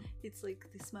mandarins, it's like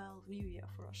the smell of New Year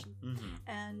for Russian.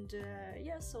 And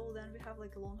so then we have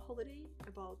like a long holiday,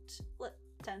 about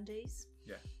 10 days.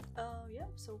 Yeah,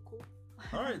 so cool.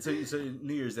 All right, so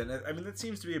New Year's then. I mean, that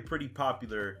seems to be a pretty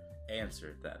popular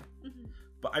answer then.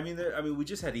 But I mean, we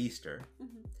just had Easter,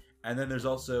 and then there's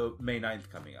also May 9th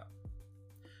coming up.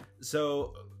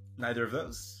 So neither of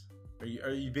those. Are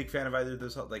you a big fan of either of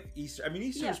those? Like Easter? I mean,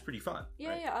 Easter is pretty fun. Yeah,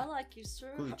 right? I like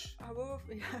Easter. Kulich. However,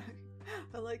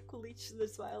 I like Kulich.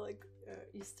 That's why I like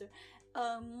Easter.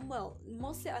 Well,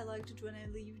 mostly I liked it when I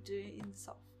lived in the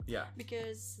south. Yeah.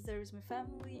 Because there is my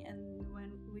family, and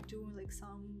when we do like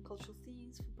some cultural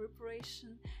things for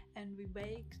preparation, and we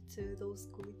baked those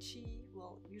kulichi.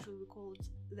 Well, usually we call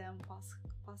them pascha.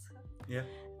 Yeah.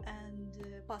 And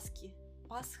paski.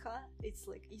 Pascha, it's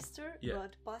like Easter,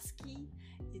 but Paski,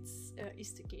 it's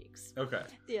Easter cakes. Okay.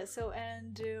 Yeah, so,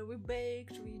 and we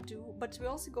baked, but we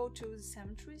also go to the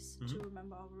cemeteries to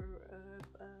remember our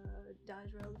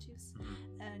died relatives.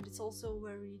 And it's also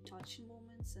very touching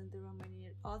moments, and there are many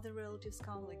other relatives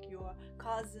come, like your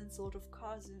cousins, a lot of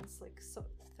cousins, like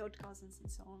third cousins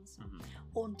and so on. So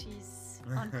aunties,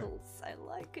 uncles, I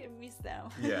miss them.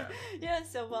 Yeah. Yeah,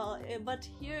 so well, but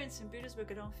here in St.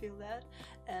 Petersburg, I don't feel that.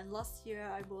 And last year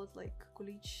I bought like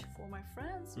kulich for my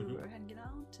friends. We were hanging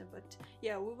out, but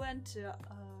yeah, we went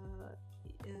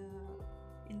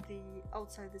in the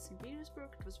outside the St. Petersburg.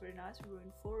 It was very nice. We were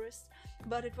in forest,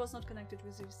 but it was not connected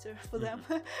with Easter for them,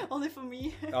 only for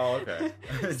me. Oh, okay.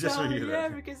 Just so, for you. Yeah,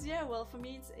 then. because well, for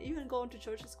me, it's even going to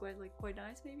church is quite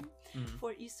nice maybe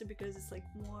for Easter, because it's like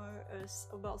more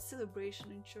about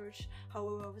celebration in church.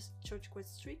 However, was church quite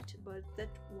strict, but that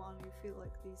one you feel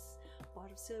like this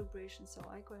part of celebration, so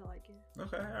I quite like it.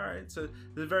 Okay, all right. So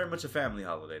it's very much a family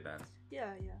holiday then.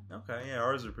 Yeah. Okay, yeah,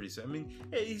 ours are pretty similar. I mean,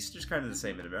 Easter's kind of the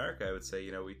same in America, I would say.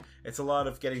 It's a lot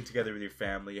of getting together with your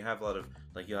family. You have a lot of,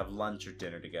 like, you'll have lunch or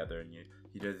dinner together, and you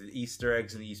do the Easter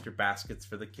eggs and the Easter baskets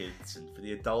for the kids, and for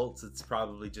the adults, it's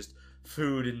probably just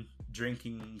food and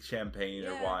drinking champagne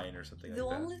or wine or something like that.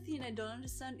 The only thing I don't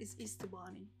understand is Easter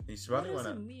Bunny. Easter Bunny? What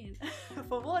does it mean?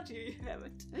 For what you have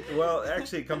it? Well,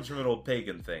 actually, it comes from an old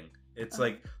pagan thing. It's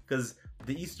like, because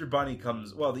the Easter Bunny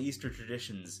the Easter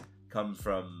traditions come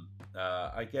from,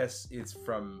 I guess it's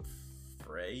from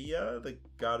Freya, the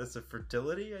goddess of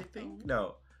fertility, I think?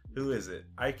 No. Who is it?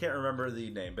 I can't remember the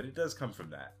name, but it does come from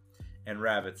that. and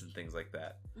rabbits and things like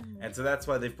that. Mm-hmm. And so that's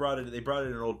why they brought in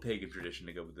an old pagan tradition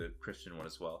to go with the Christian one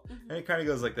as well. And it kind of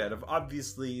goes like that.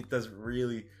 Obviously, it doesn't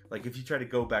really, like, if you try to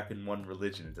go back in one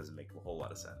religion, it doesn't make a whole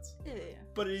lot of sense. Yeah.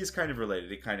 But it is kind of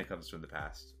related. It kind of comes from the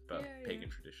past about pagan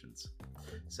traditions.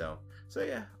 So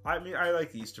yeah. I mean, I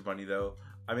like the Easter Bunny though.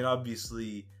 I mean,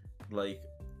 obviously, like,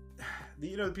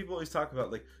 you know, people always talk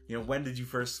about, like, you know, when did you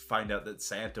first find out that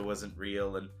Santa wasn't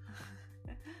real? And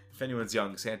if anyone's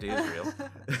young, Santa is real.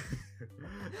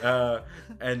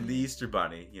 And the Easter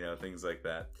Bunny, you know, things like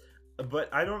that.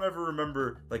 But I don't ever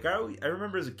remember, like, I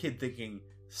remember as a kid thinking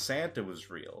Santa was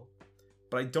real,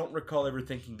 but I don't recall ever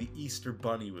thinking the Easter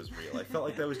Bunny was real. I felt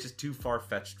like that was just too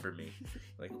far-fetched for me.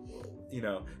 Like, you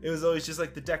know, it was always just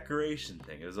like the decoration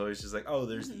thing. It was always just like, oh,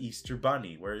 there's the Easter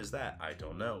Bunny. Where is that? I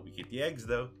don't know. We get the eggs,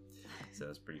 though. So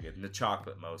it's pretty good. And the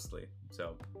chocolate, mostly.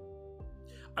 So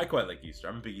I quite like Easter.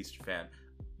 I'm a big Easter fan.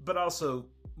 But also,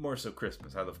 more so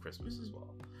Christmas. I love Christmas as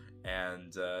well.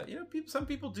 And, you know, some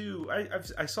people do.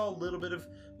 I saw a little bit of,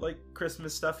 like,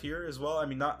 Christmas stuff here as well. I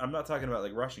mean, I'm not talking about,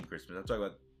 like, Russian Christmas. I'm talking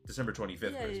about December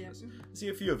 25th Christmas. I see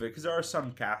a few of it, because there are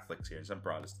some Catholics here and some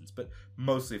Protestants. But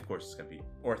mostly, of course, it's going to be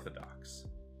Orthodox.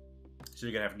 So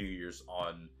you're going to have New Year's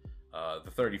on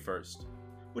the 31st.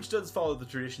 Which does follow the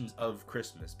traditions of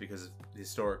Christmas because of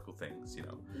historical things, you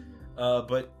know.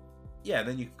 But, yeah,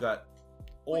 then you've got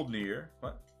Old New Year.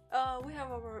 What? We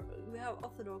have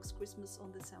Orthodox Christmas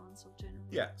on the 7th of January.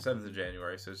 Yeah, 7th of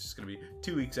January, so it's just going to be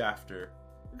 2 weeks after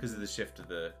because of the shift of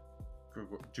the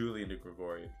Julian to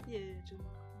Gregorian. Yeah, Julian.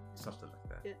 Something like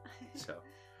that. Yeah. So,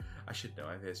 I should know.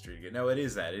 I have history to get. No, it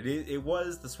is that. It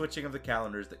was the switching of the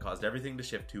calendars that caused everything to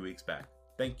shift 2 weeks back.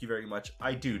 Thank you very much.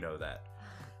 I do know that.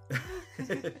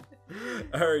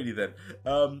 Alrighty then.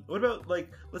 What about,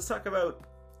 like, let's talk about,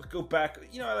 go back,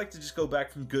 you know, I like to just go back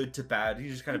from good to bad. You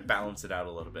just kind of balance it out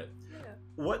a little bit. Yeah.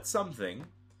 What's something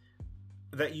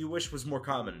that you wish was more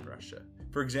common in Russia?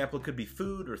 For example, it could be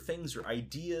food or things or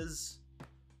ideas.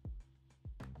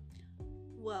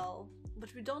 Well,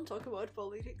 but we don't talk about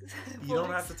politics. You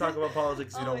don't have to talk about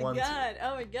politics if you don't want to.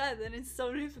 Oh my god, then it's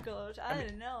so difficult. I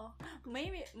don't know.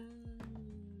 Maybe,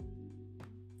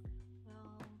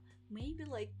 well, maybe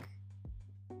like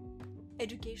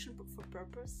education for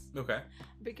purpose. Okay.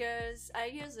 Because I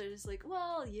guess there's like,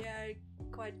 well, yeah,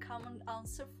 quite common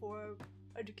answer for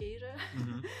educator.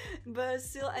 But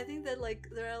still, I think that like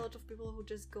there are a lot of people who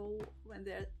just go when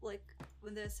they're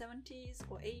 70s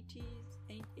or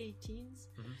 18s,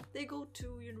 they go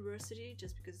to university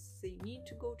just because they need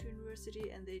to go to university,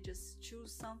 and they just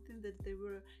choose something that they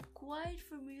were quite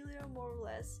familiar more or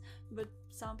less, but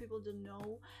some people don't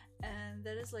know. And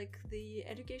that is like the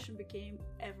education became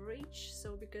average.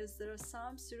 So because there are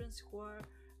some students who are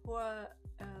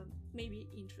maybe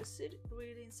interested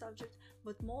really in subject,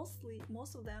 but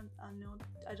most of them are not.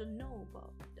 I don't know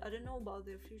about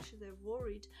their future. They're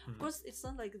worried. Of course, it's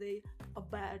not like they are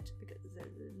bad because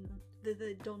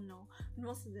they don't know.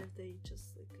 Most of them, they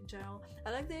just like in general.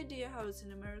 I like the idea how it's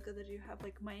in America that you have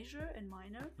like major and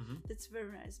minor. That's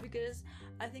very nice, because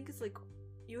I think it's like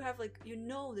you have like, you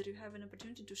know that you have an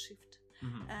opportunity to shift.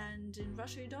 And in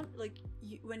Russia, you don't, like,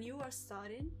 when you are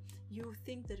studying, you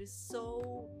think that is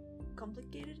so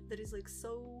complicated, that is like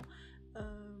so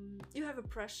you have a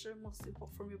pressure mostly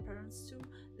from your parents too,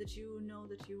 that you know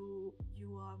that you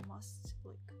must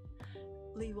like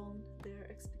live on their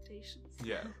expectations.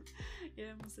 Yeah.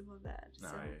 Mostly about that. No,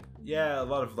 so, yeah, a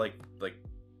lot of like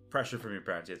pressure from your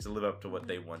parents. You have to live up to what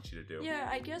they want you to do. Yeah,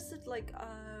 I guess that like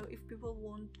if people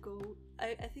won't go,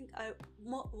 I think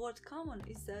what common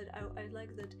is that I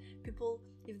like that people,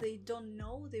 if they don't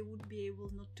know, they would be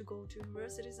able not to go to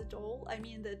universities at all. I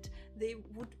mean that they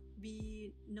would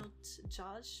be not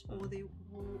judged, or they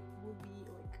will be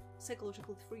like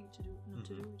psychologically free to do not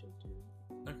to do it or to do it.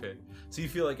 Okay, so you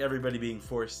feel like everybody being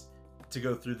forced to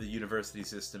go through the university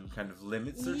system kind of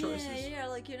limits their choices? Yeah,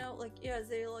 like, you know, like, yeah,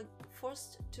 they're like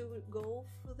forced to go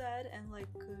through that, and like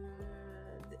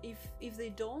if they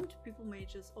don't, people may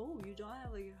just, oh, you don't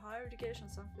have like a higher education,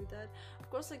 something like that. Of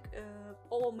course, like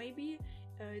or maybe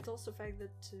it's also the fact that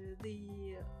the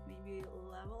maybe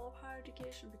level of higher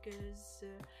education, because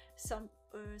some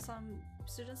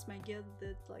students might get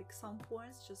that like some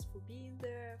points just for being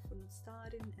there, for not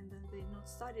studying, and then they not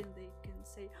studying, they can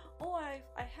say, oh, I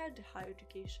had a higher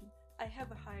education, I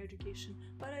have a higher education,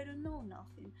 but I don't know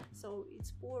nothing, so it's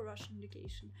poor Russian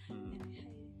education.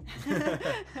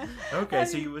 Okay,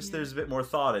 so you wish there's a bit more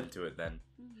thought into it then.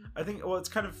 I think, well, it's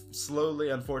kind of slowly,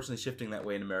 unfortunately, shifting that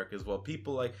way in America as well.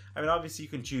 People like, I mean, obviously you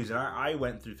can choose, and I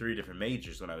went through 3 different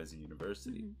majors when I was in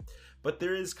university. But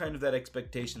there is kind of that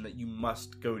expectation that you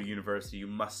must go to university, you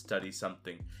must study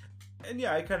something. And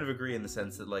yeah, I kind of agree in the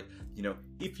sense that, like, you know,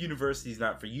 if university's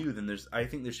not for you, then I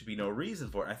think there should be no reason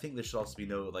for it. I think there should also be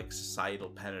no, like, societal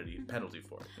penalty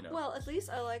for it, you know? Well, at least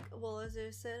as I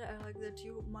said, I like that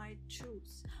you might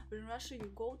choose. But in Russia, you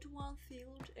go to one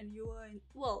field and you are in,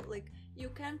 well, like, you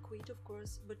can quit, of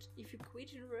course, but if you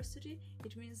quit university,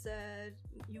 it means that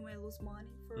you may lose money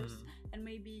first, and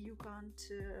maybe you can't,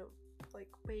 like,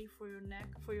 pay for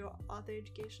your other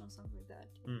education or something like that.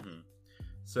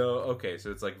 So, okay, so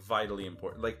it's, like, vitally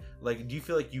important. Like, do you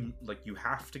feel like you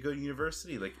have to go to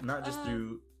university? Like, not just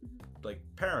through, like,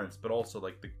 parents, but also,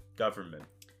 like, the government?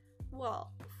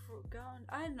 Well, for God,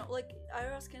 I don't know. Like, are you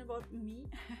asking about me?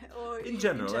 Or in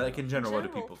general, like, in general, what do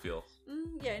people feel?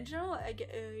 Yeah, in general,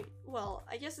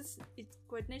 I guess it's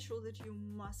quite natural that you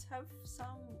must have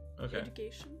some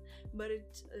education, but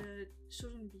it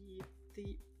shouldn't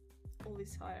be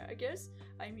always higher, I guess.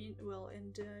 I mean, well,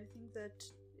 and I think that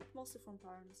mostly from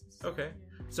parents. Okay.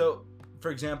 So,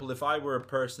 for example, if I were a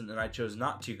person and I chose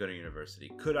not to go to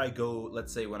university, could I go,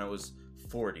 let's say, when I was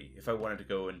 40, if I wanted to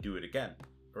go and do it again?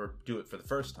 Or do it for the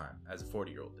first time as a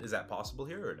 40-year-old? Is that possible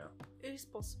here or no? It is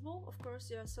possible, of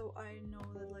course, yeah. So I know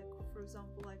that, like, for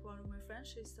example, like, one of my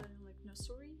friends, she's studying, like,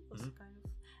 nursery, also kind of,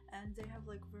 and they have,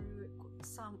 like,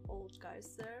 some old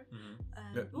guys there.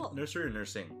 And, nursery or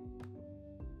nursing?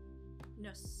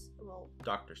 Nurse, well,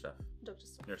 doctor stuff,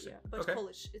 nursing, yeah, but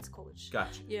college, it's college.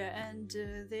 Gotcha. Yeah, and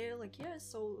they're like, yeah,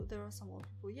 so there are some old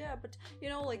people, yeah, but you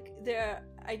know, like,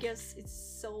 I guess it's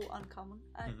so uncommon.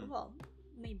 Well,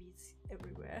 maybe it's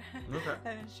everywhere. Okay.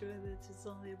 I'm not sure that it's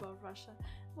only about Russia.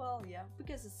 Well, yeah,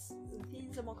 because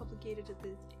things are more complicated at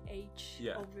this age,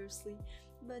 obviously.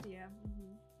 But yeah,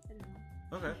 I don't know.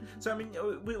 Okay, so I mean,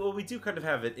 we do kind of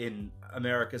have it in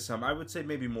America some. I would say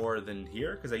maybe more than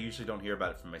here, because I usually don't hear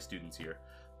about it from my students here.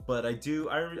 But I do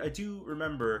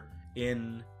remember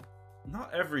in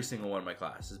not every single one of my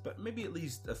classes, but maybe at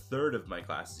least a third of my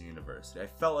classes in university, I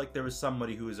felt like there was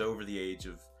somebody who was over the age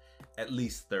of at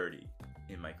least 30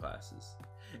 in my classes.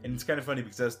 And it's kind of funny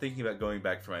because I was thinking about going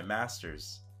back for my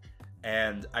master's.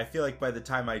 And I feel like by the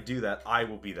time I do that, I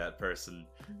will be that person,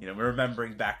 you know,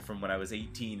 remembering back from when I was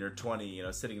 18 or 20, you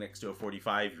know, sitting next to a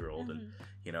 45-year-old, and,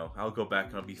 you know, I'll go back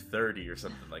and I'll be 30 or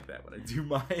something like that when I do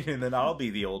mine, and then I'll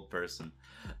be the old person.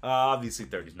 Obviously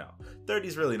 30's no.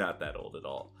 30's really not that old at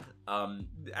all.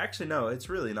 Actually, no, it's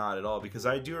really not at all, because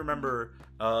I do remember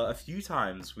a few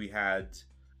times we had,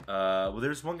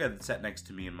 there's one guy that sat next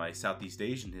to me in my Southeast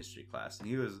Asian history class, and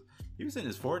he was in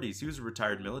his 40s. He was a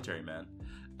retired military man.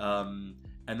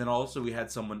 And then also we had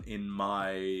someone in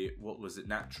my, what was it,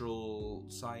 natural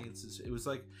sciences. It was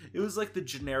like the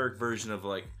generic version of,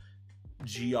 like,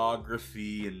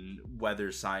 geography and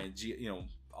weather science, you know,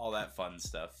 all that fun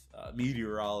stuff.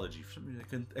 Meteorology. For some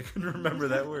reason I couldn't remember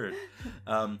that word.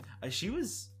 She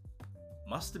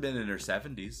must have been in her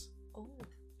 70s. Oh.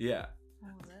 Yeah. Oh,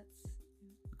 that's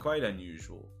quite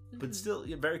unusual, but still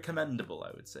very commendable, I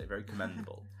would say. Very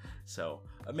commendable. So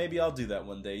maybe I'll do that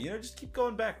one day. You know, just keep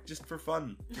going back just for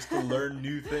fun, just to learn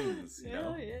new things. You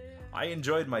know, I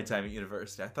enjoyed my time at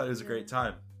university. I thought it was a great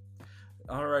time.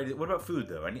 All right, what about food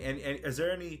though? And is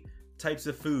there any types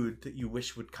of food that you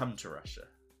wish would come to Russia?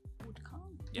 Would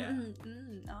come? Yeah.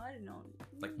 I don't know.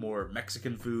 Like more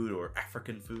Mexican food or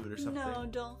African food or something? No,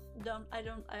 don't.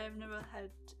 I have never had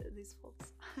these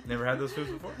foods. Never had those foods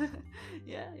before?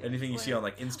 Yeah. Anything you see on,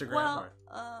 like, Instagram? Well,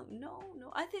 no.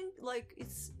 I think, like,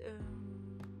 it's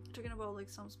talking about, like,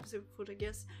 some specific food. I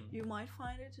guess you might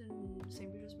find it in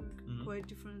St. Petersburg. Quite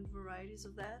different varieties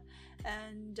of that.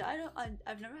 And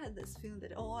I've never had this feeling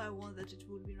that I want that it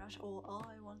would be Russia, or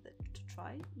I want that to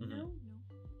try. No.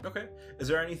 Okay. Is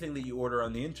there anything that you order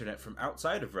on the internet from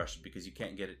outside of Russia because you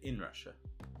can't get it in Russia?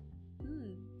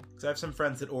 Because I have some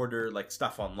friends that order, like,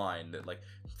 stuff online that, like,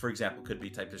 for example, could be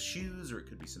types of shoes, or it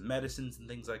could be some medicines and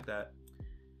things like that.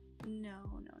 No.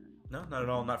 No, not at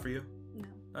all. Not for you?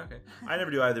 No. Okay. I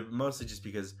never do either, mostly just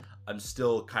because I'm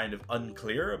still kind of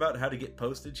unclear about how to get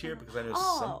postage here, because I know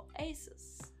some...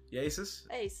 ASOS. Yeah, ASOS?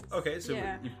 ASOS. Okay, so you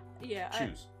yeah,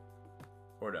 choose.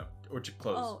 Or no. Or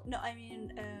clothes. Oh, no, I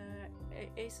mean,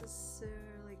 ASOS,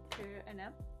 an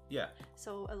app. Yeah.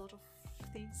 So a lot of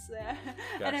things there.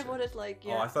 Gotcha. And I wanted, like,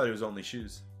 Oh, I thought it was only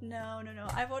shoes. No.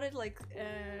 I wanted, like,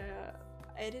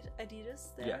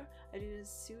 Adidas there. Yeah. Adidas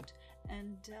suit,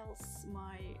 and else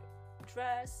my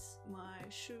dress, my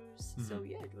shoes. So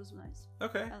yeah, it was nice.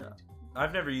 Okay.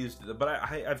 I've never used it, but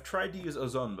I've tried to use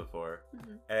Ozon before,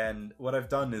 and what I've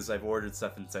done is I've ordered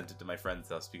stuff and sent it to my friend's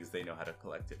house because they know how to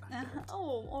collect it.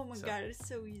 Oh my god, it's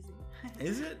so easy.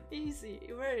 Is it? Easy,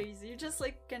 very easy. You just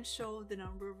like can show the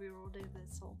number of your order,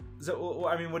 that's all. So, well,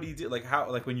 I mean, what do you do? Like, how,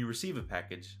 like, when you receive a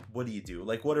package, what do you do?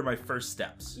 Like, what are my first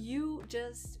steps? You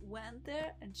just went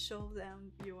there and show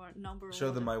them your number.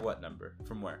 Show them my what number?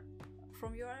 From where?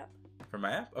 From your app. From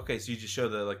my app? Okay, so you just show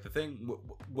the, like, the thing?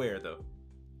 Where, though?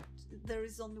 There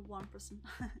is only one person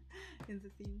in the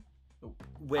theme.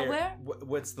 Where?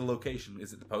 What's the location?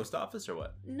 Is it the post office or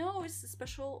what? No, it's the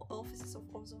special offices of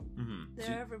Ozon.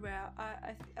 They're everywhere.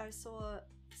 I saw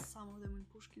some of them in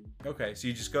Pushkin. Okay, so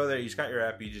you just go there. You just got your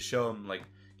app. You just show them like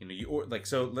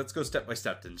so. Let's go step by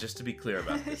step then, just to be clear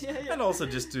about this, and also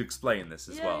just to explain this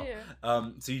as well.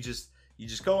 So you just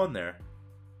go on there.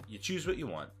 You choose what you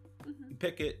want. You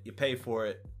pick it. You pay for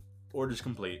it. Order's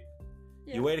complete.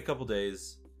 You wait a couple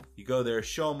days. You go there,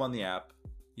 show them on the app.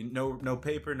 No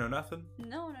paper, no nothing.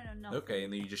 No. Okay,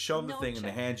 and then you just show them the thing, and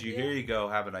they hand you. Here you go.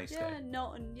 Have a nice day.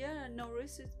 No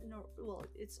receipt. No, well,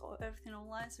 it's everything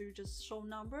online, so you just show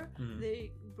number.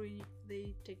 They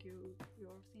take you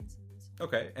your things and this.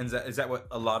 Okay, and is that what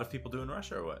a lot of people do in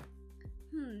Russia, or what?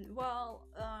 Well,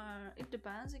 it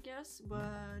depends, I guess,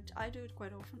 but I do it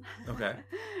quite often. Okay.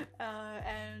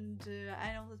 And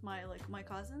I know that my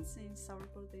cousins in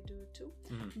Stavropol, they do it too,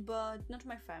 but not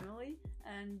my family.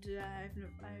 And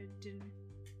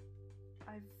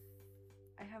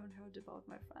I haven't heard about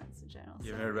my friends in general.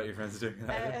 You haven't heard about your friends doing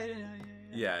that? I don't know.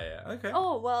 Yeah. Okay.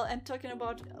 Oh well, and talking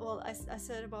about I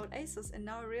said about ASOS, and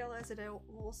now I realize that I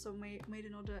also made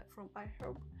an order from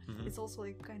iHerb. It's also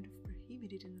like kind of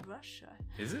prohibited in Russia.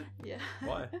 Is it? Yeah.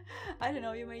 Why? I don't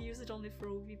know. You may use it only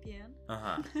through VPN.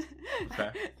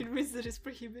 Okay. It means that it's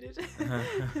prohibited.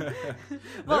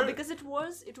 Well, because it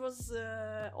was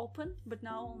open, but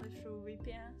now only through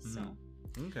VPN. So.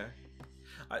 Okay.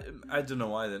 I don't know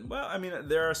why then. Well, I mean,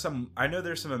 I know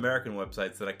there's some American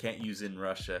websites that I can't use in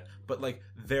Russia, but like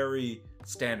very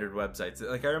standard websites.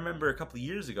 Like I remember a couple of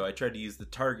years ago, I tried to use the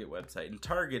Target website, and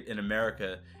Target in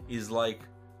America is like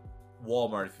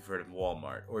Walmart, if you've heard of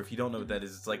Walmart, or if you don't know what that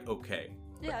is, it's like okay.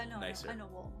 Yeah, I know. Nicer. I know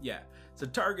Walmart. Yeah, so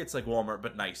Target's like Walmart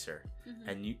but nicer,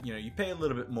 and you pay a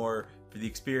little bit more for the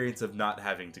experience of not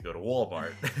having to go to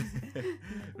Walmart.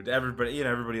 But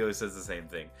everybody always says the same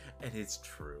thing, and it's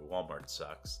true. Walmart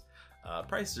sucks.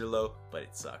 Prices are low, but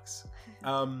it sucks.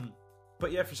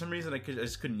 But yeah, for some reason I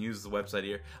just couldn't use the website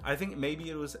here. I think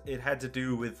maybe it had to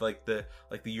do with like the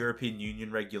European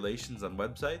Union regulations on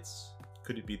websites.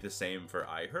 Could it be the same for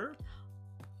iHerb?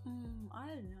 I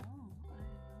don't know.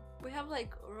 We have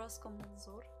like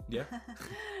Roskomnadzor. Yeah.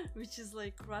 Which is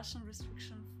like Russian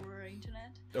restriction for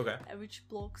internet. Okay. Which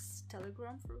blocks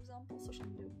Telegram, for example, social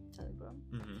media Telegram,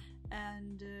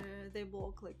 and they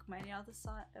block like many other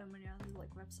like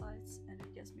websites, and I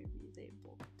guess maybe they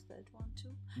blocked that one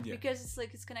too. Yeah. Because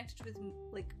it's connected with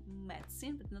like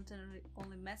medicine, but not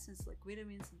only medicine, it's like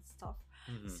vitamins and stuff.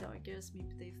 So I guess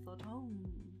maybe they thought,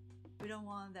 we don't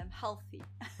want them healthy.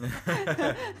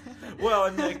 Well,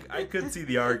 and like I could see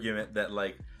the argument that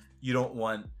like you don't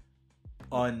want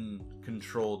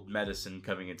uncontrolled medicine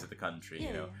coming into the country,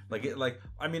 you know.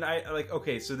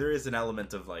 Okay, so there is an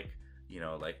element of like, we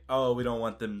don't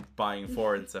want them buying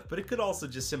foreign stuff, but it could also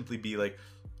just simply be like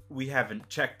we haven't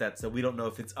checked that, so we don't know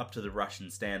if it's up to the Russian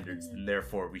standards, and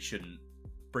therefore we shouldn't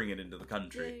bring it into the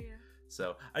country.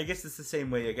 So I guess it's the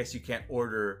same way. I guess you can't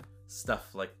order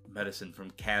stuff like medicine from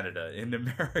Canada in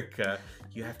America.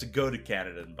 You have to go to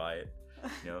Canada and buy it,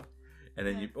 and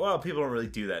then people don't really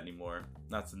do that anymore.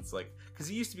 Not since because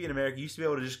it used to be in America, you used to be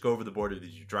able to just go over the border with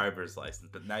your driver's license,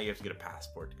 but now you have to get a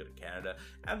passport to go to Canada,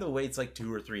 and the wait's like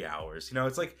 2 or 3 hours.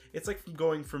 It's like from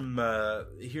going from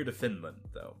here to Finland,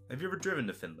 though. Have you ever driven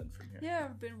to Finland from here? Yeah,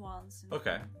 I've been once.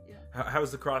 Okay. Yeah. How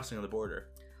was the crossing of the border?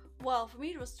 Well, for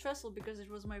me it was stressful because it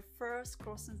was my first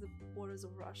crossing the borders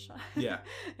of Russia. Yeah.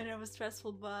 And it was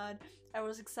stressful, but I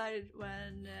was excited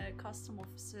when a custom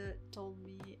officer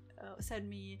said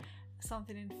me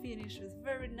something in Finnish with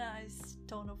very nice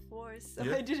tone of voice. So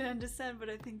I didn't understand,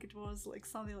 but I think it was like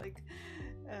something like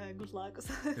good luck or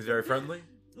something. He's very friendly?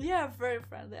 Yeah, very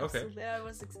friendly. Absolutely. Okay. I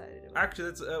was excited about Actually,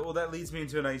 that's that leads me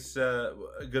into a nice,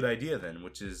 good idea then,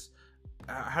 which is,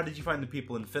 how did you find the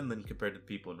people in Finland compared to the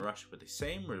people in Russia? Were they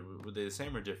the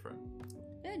same or different?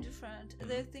 Yeah, different.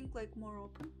 They think like more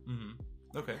open.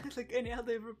 Okay. Like any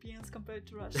other Europeans compared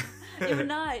to Russia. even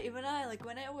I, like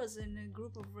when I was in a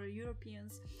group of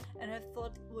Europeans, and I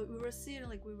thought we were sitting,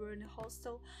 like we were in a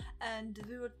hostel, and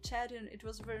we were chatting. It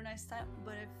was a very nice time,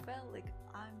 but I felt like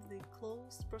I'm the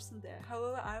closest person there.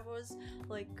 However, I was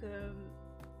like,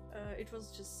 it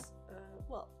was just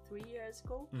well, 3 years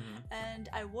ago, Mm-hmm. and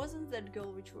I wasn't that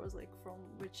girl which was like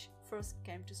which first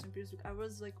came to St. Petersburg. I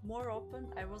was like more open.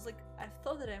 I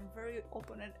thought that I'm very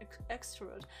open and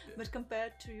extrovert, but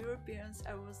compared to Europeans,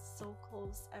 I was so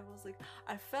close. I was like,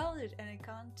 I felt it, and I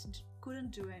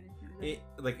couldn't do anything.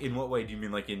 Like, in what way? Do you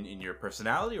mean like in your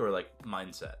personality or like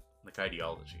mindset, like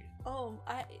ideology? Oh,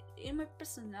 in my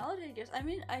personality, I guess. I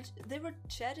mean, they were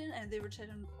chatting, and they were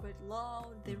chatting quite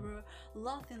loud. They were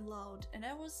laughing loud, and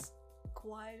I was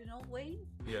quiet in a way.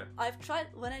 Yeah. I've tried,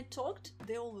 when I talked,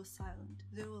 they all were silent.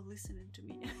 They were listening to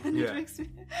me. And Yeah. it makes me,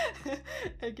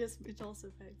 I guess it also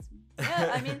affects me.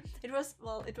 Yeah, I mean, it was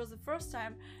the first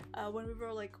time when we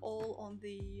were like all on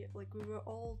we were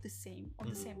all the same, on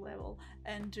the same level.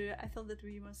 And I felt that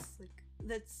we must, like,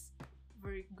 that's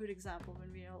very good example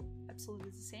when we are absolutely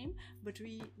the same, but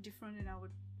we different in our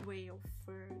way of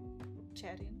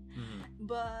chatting. Mm-hmm.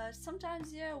 But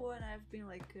sometimes, yeah, when I've been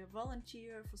like a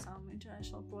volunteer for some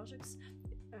international projects,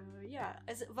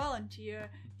 as a volunteer,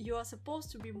 you are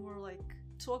supposed to be more like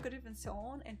talkative and so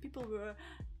on, and people were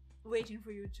waiting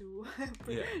for you to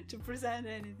to present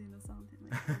anything or something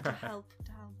like that, to help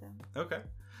them. Okay.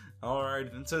 All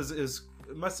right. And so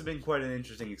it must have been quite an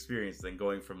interesting experience then,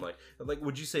 going from like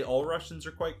would you say all Russians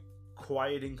are quite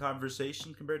quiet in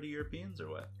conversation compared to Europeans, or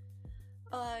what?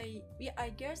 Yeah, I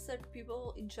guess that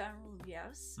people in general,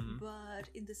 yes, but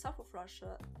in the south of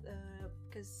Russia,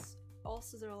 because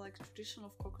also there are like tradition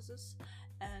of Caucasus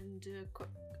and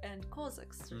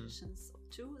Cossacks traditions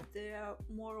too. They are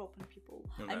more open people.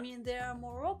 Okay. I mean, they are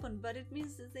more open, but it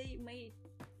means that they may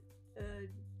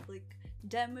like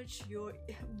damage your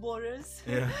borders,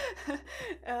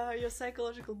 your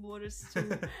psychological borders too,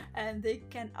 and they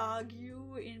can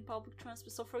argue in public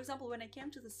transport. So for example, when I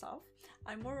came to the south,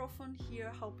 I more often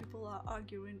hear how people are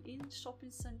arguing in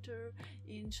shopping center,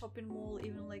 in shopping mall,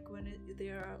 even like when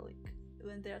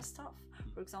they are staff.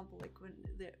 For example, like when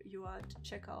you are at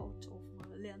checkout of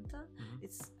Lenta,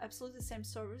 it's absolutely the same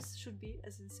service, should be,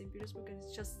 as in St. Petersburg, and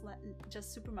it's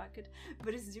just supermarket,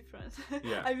 but it's different.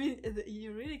 Yeah. I mean,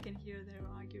 you really can hear them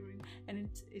arguing, and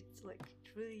it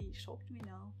really shocked me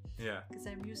now. Yeah. Because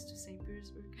I'm used to St.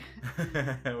 Petersburg.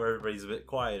 Where everybody's a bit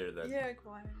quieter then. Yeah,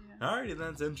 quiet. Yeah. Alrighty,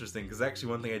 that's interesting, because actually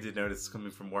one thing I did notice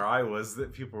coming from where I was,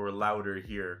 that people were louder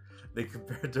here than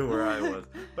compared to where I was.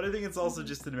 But I think it's also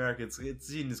just in America, it's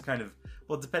seen as kind of,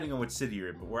 well, depending on which city you're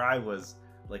in, but where I was,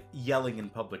 like, yelling in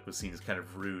public was seen as kind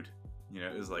of rude. You know,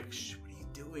 it was like, shh, what are you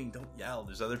doing? Don't yell,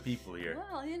 there's other people here.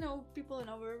 Well, you know, people in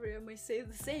our area may say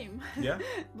the same. Yeah.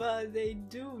 But they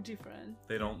do different.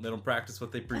 They don't practice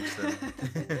what they preach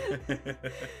then.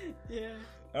 Yeah.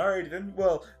 Alrighty then.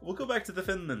 Well, we'll go back to the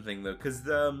Finland thing though, because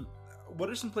what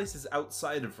are some places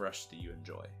outside of Russia that you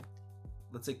enjoy?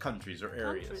 Let's say countries or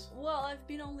areas. Well, I've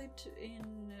been only to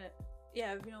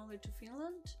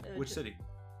Finland. Which city?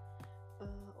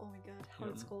 Oh my god, how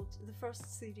it's called? The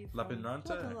first city from Lappeenranta?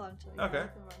 Lappeenranta. Okay.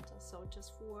 Lappeenranta. So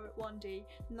just for one day,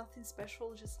 nothing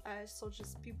special. I saw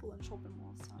just people and shopping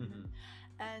malls.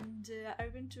 And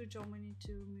I've been to Germany,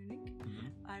 to Munich.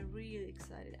 I'm really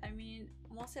excited. I mean,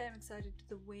 mostly I'm excited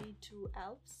the way to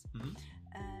Alps.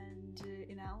 And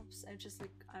in Alps,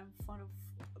 I'm fond of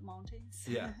mountains.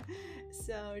 Yeah.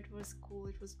 So it was cool.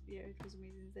 It was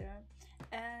amazing there.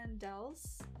 And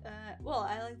Dallas, well,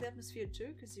 I like the atmosphere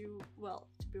too, because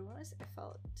to be honest, I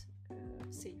felt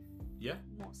safe. Yeah.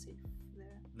 More safe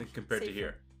there. Than compared to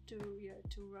here.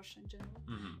 To Russia in general.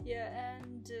 Yeah,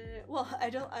 and well, I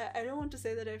don't want to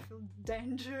say that I feel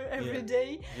danger every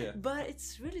day, but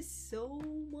it's really so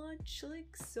much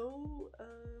so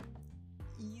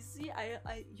easy.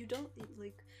 You don't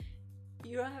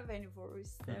have any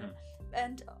worries there.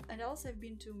 And also I've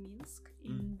been to Minsk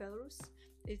in Belarus.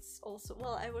 It's also,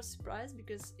 well, I was surprised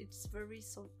because it's very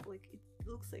it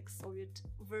looks like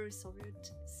very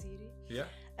Soviet city. Yeah.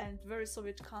 And very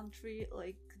Soviet country.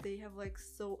 Like they have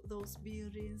those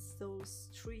buildings, those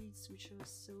streets which are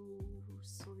so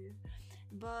Soviet.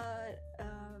 But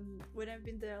when I've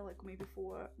been there maybe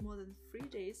for more than 3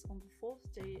 days, on the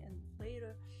 4th day and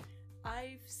later,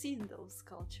 I've seen those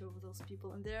culture of those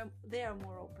people, and they are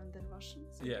more open than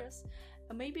Russians, I guess.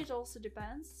 Maybe it also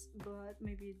depends, but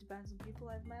maybe it depends on people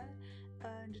I've met.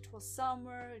 And it was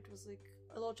summer, it was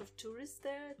a lot of tourists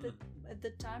there at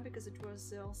that time, because it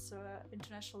was also an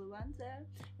international event there,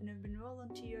 and I've been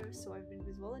volunteer, so I've been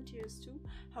with volunteers too.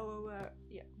 However,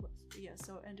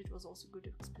 and it was also good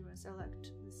experience. I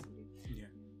liked the city. Yeah.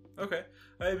 Okay.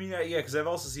 I mean, because I've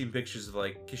also seen pictures of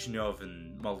Chisinau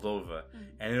in Moldova,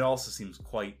 and it also seems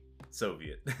quite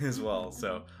Soviet as well.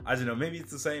 So I don't know. Maybe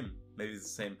it's the same. Maybe it's the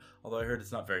same. Although I heard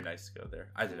it's not very nice to go there.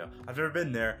 I don't know. I've never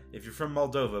been there. If you're from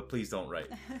Moldova, please don't write.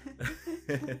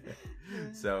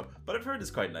 So, but I've heard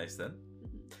it's quite nice then.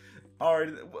 All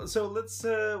right. So let's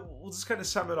we'll just kind of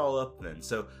sum it all up then.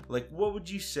 So, like, what would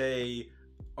you say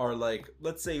are, like,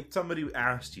 let's say somebody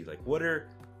asked you, like, what are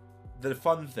the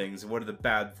fun things and what are the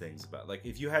bad things about? Like,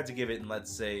 if you had to give it in,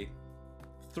 let's say,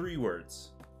 3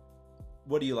 words,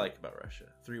 what do you like about Russia?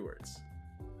 3 words.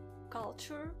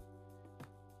 Culture,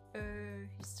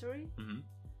 history.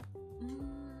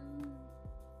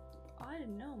 I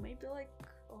don't know. Maybe like,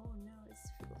 oh no,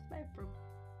 it's full of paper.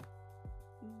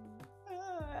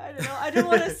 I don't know. I don't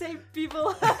want to say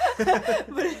people,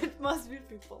 but it must be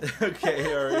people.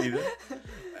 Okay, alright.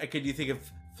 Can you think of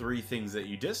 3 things that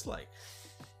you dislike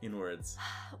in words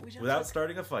without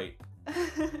starting a fight?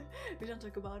 We don't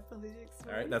talk about politics.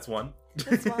 All right, that's 1.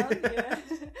 That's 1. Yeah,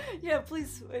 yeah.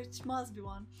 Please, it must be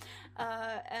 1.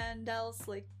 And else,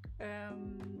 like,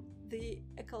 the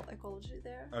ecology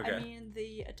there. Okay. I mean,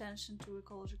 the attention to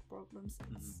ecological problems.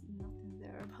 It's nothing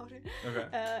there about it. Okay.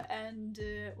 And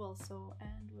well, so,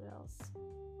 and what else?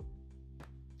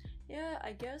 Yeah,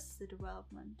 I guess the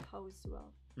development. How it's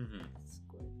developed. It's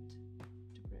quite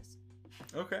depressing.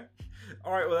 Okay.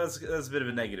 All right. Well, that's a bit of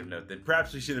a negative note then.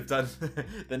 Perhaps we should have done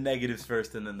the negatives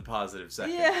first and then the positives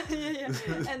second. Yeah.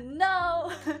 And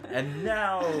now. And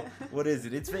now, what is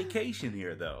it? It's vacation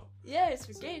here, though. Yeah, it's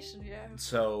vacation. Yeah.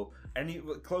 So, any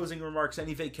closing remarks?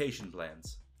 Any vacation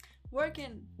plans?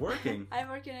 Working. I'm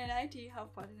working in IT.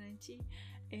 Half part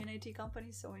in IT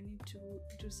company, so I need to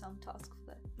do some tasks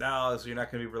for that. No, so you're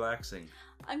not going to be relaxing.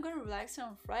 I'm gonna relax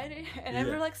on Friday, and I'm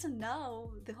relaxing now.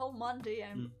 The whole Monday,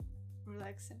 I'm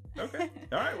relaxing. Okay.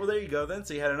 All right. Well, there you go then.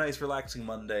 So you had a nice relaxing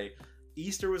Monday.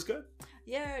 Easter was good.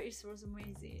 Yeah, Easter was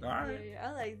amazing. All right. Yeah,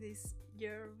 I like this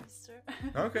year of Easter.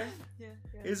 Okay. Yeah.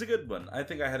 It's a good one. I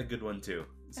think I had a good one too.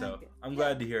 So okay. I'm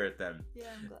glad to hear it then. Yeah,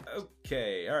 I'm glad.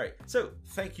 Okay. All right. So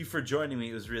thank you for joining me.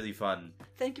 It was really fun.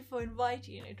 Thank you for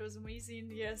inviting. It was amazing.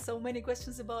 Yeah, so many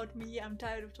questions about me. I'm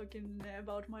tired of talking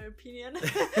about my opinion.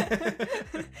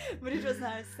 But it was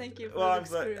nice. Thank you for the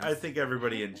experience. I think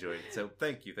everybody enjoyed it. So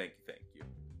thank you.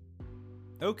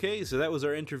 Okay, so that was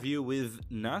our interview with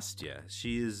Nastya.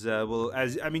 She is,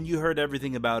 you heard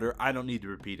everything about her. I don't need to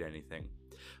repeat anything.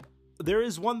 There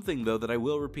is one thing, though, that I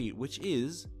will repeat, which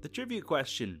is the trivia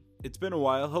question. It's been a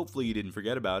while. Hopefully you didn't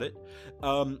forget about it.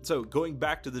 So, going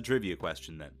back to the trivia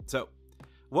question, then. So,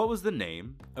 what was the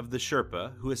name of the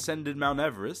Sherpa who ascended Mount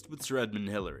Everest with Sir Edmund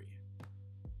Hillary?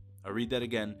 I'll read that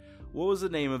again. What was the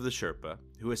name of the Sherpa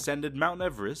who ascended Mount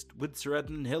Everest with Sir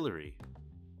Edmund Hillary?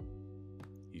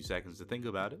 Few seconds to think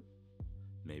about it.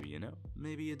 Maybe you know,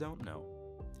 maybe you don't know.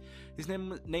 His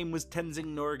name was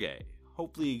Tenzing Norgay.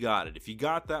 Hopefully you got it. If you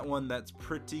got that one, that's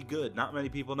pretty good. Not many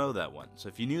people know that one. So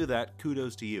if you knew that,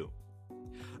 kudos to you.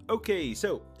 Okay,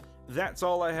 so that's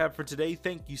all I have for today.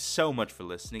 Thank you so much for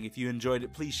listening. If you enjoyed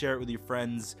it, please share it with your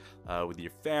friends, with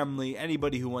your family,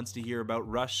 anybody who wants to hear about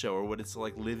Russia or what it's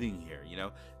like living here. You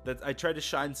know, that I try to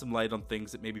shine some light on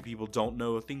things that maybe people don't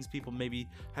know, things people maybe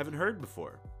haven't heard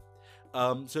before.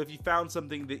 So if you found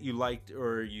something that you liked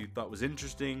or you thought was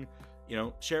interesting, you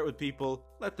know, share it with people,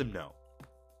 let them know,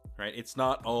 right? It's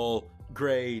not all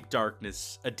gray,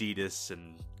 darkness, Adidas,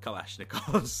 and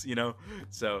Kalashnikovs, you know?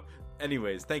 So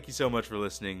anyways, thank you so much for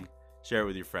listening. Share it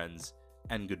with your friends,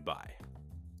 and goodbye.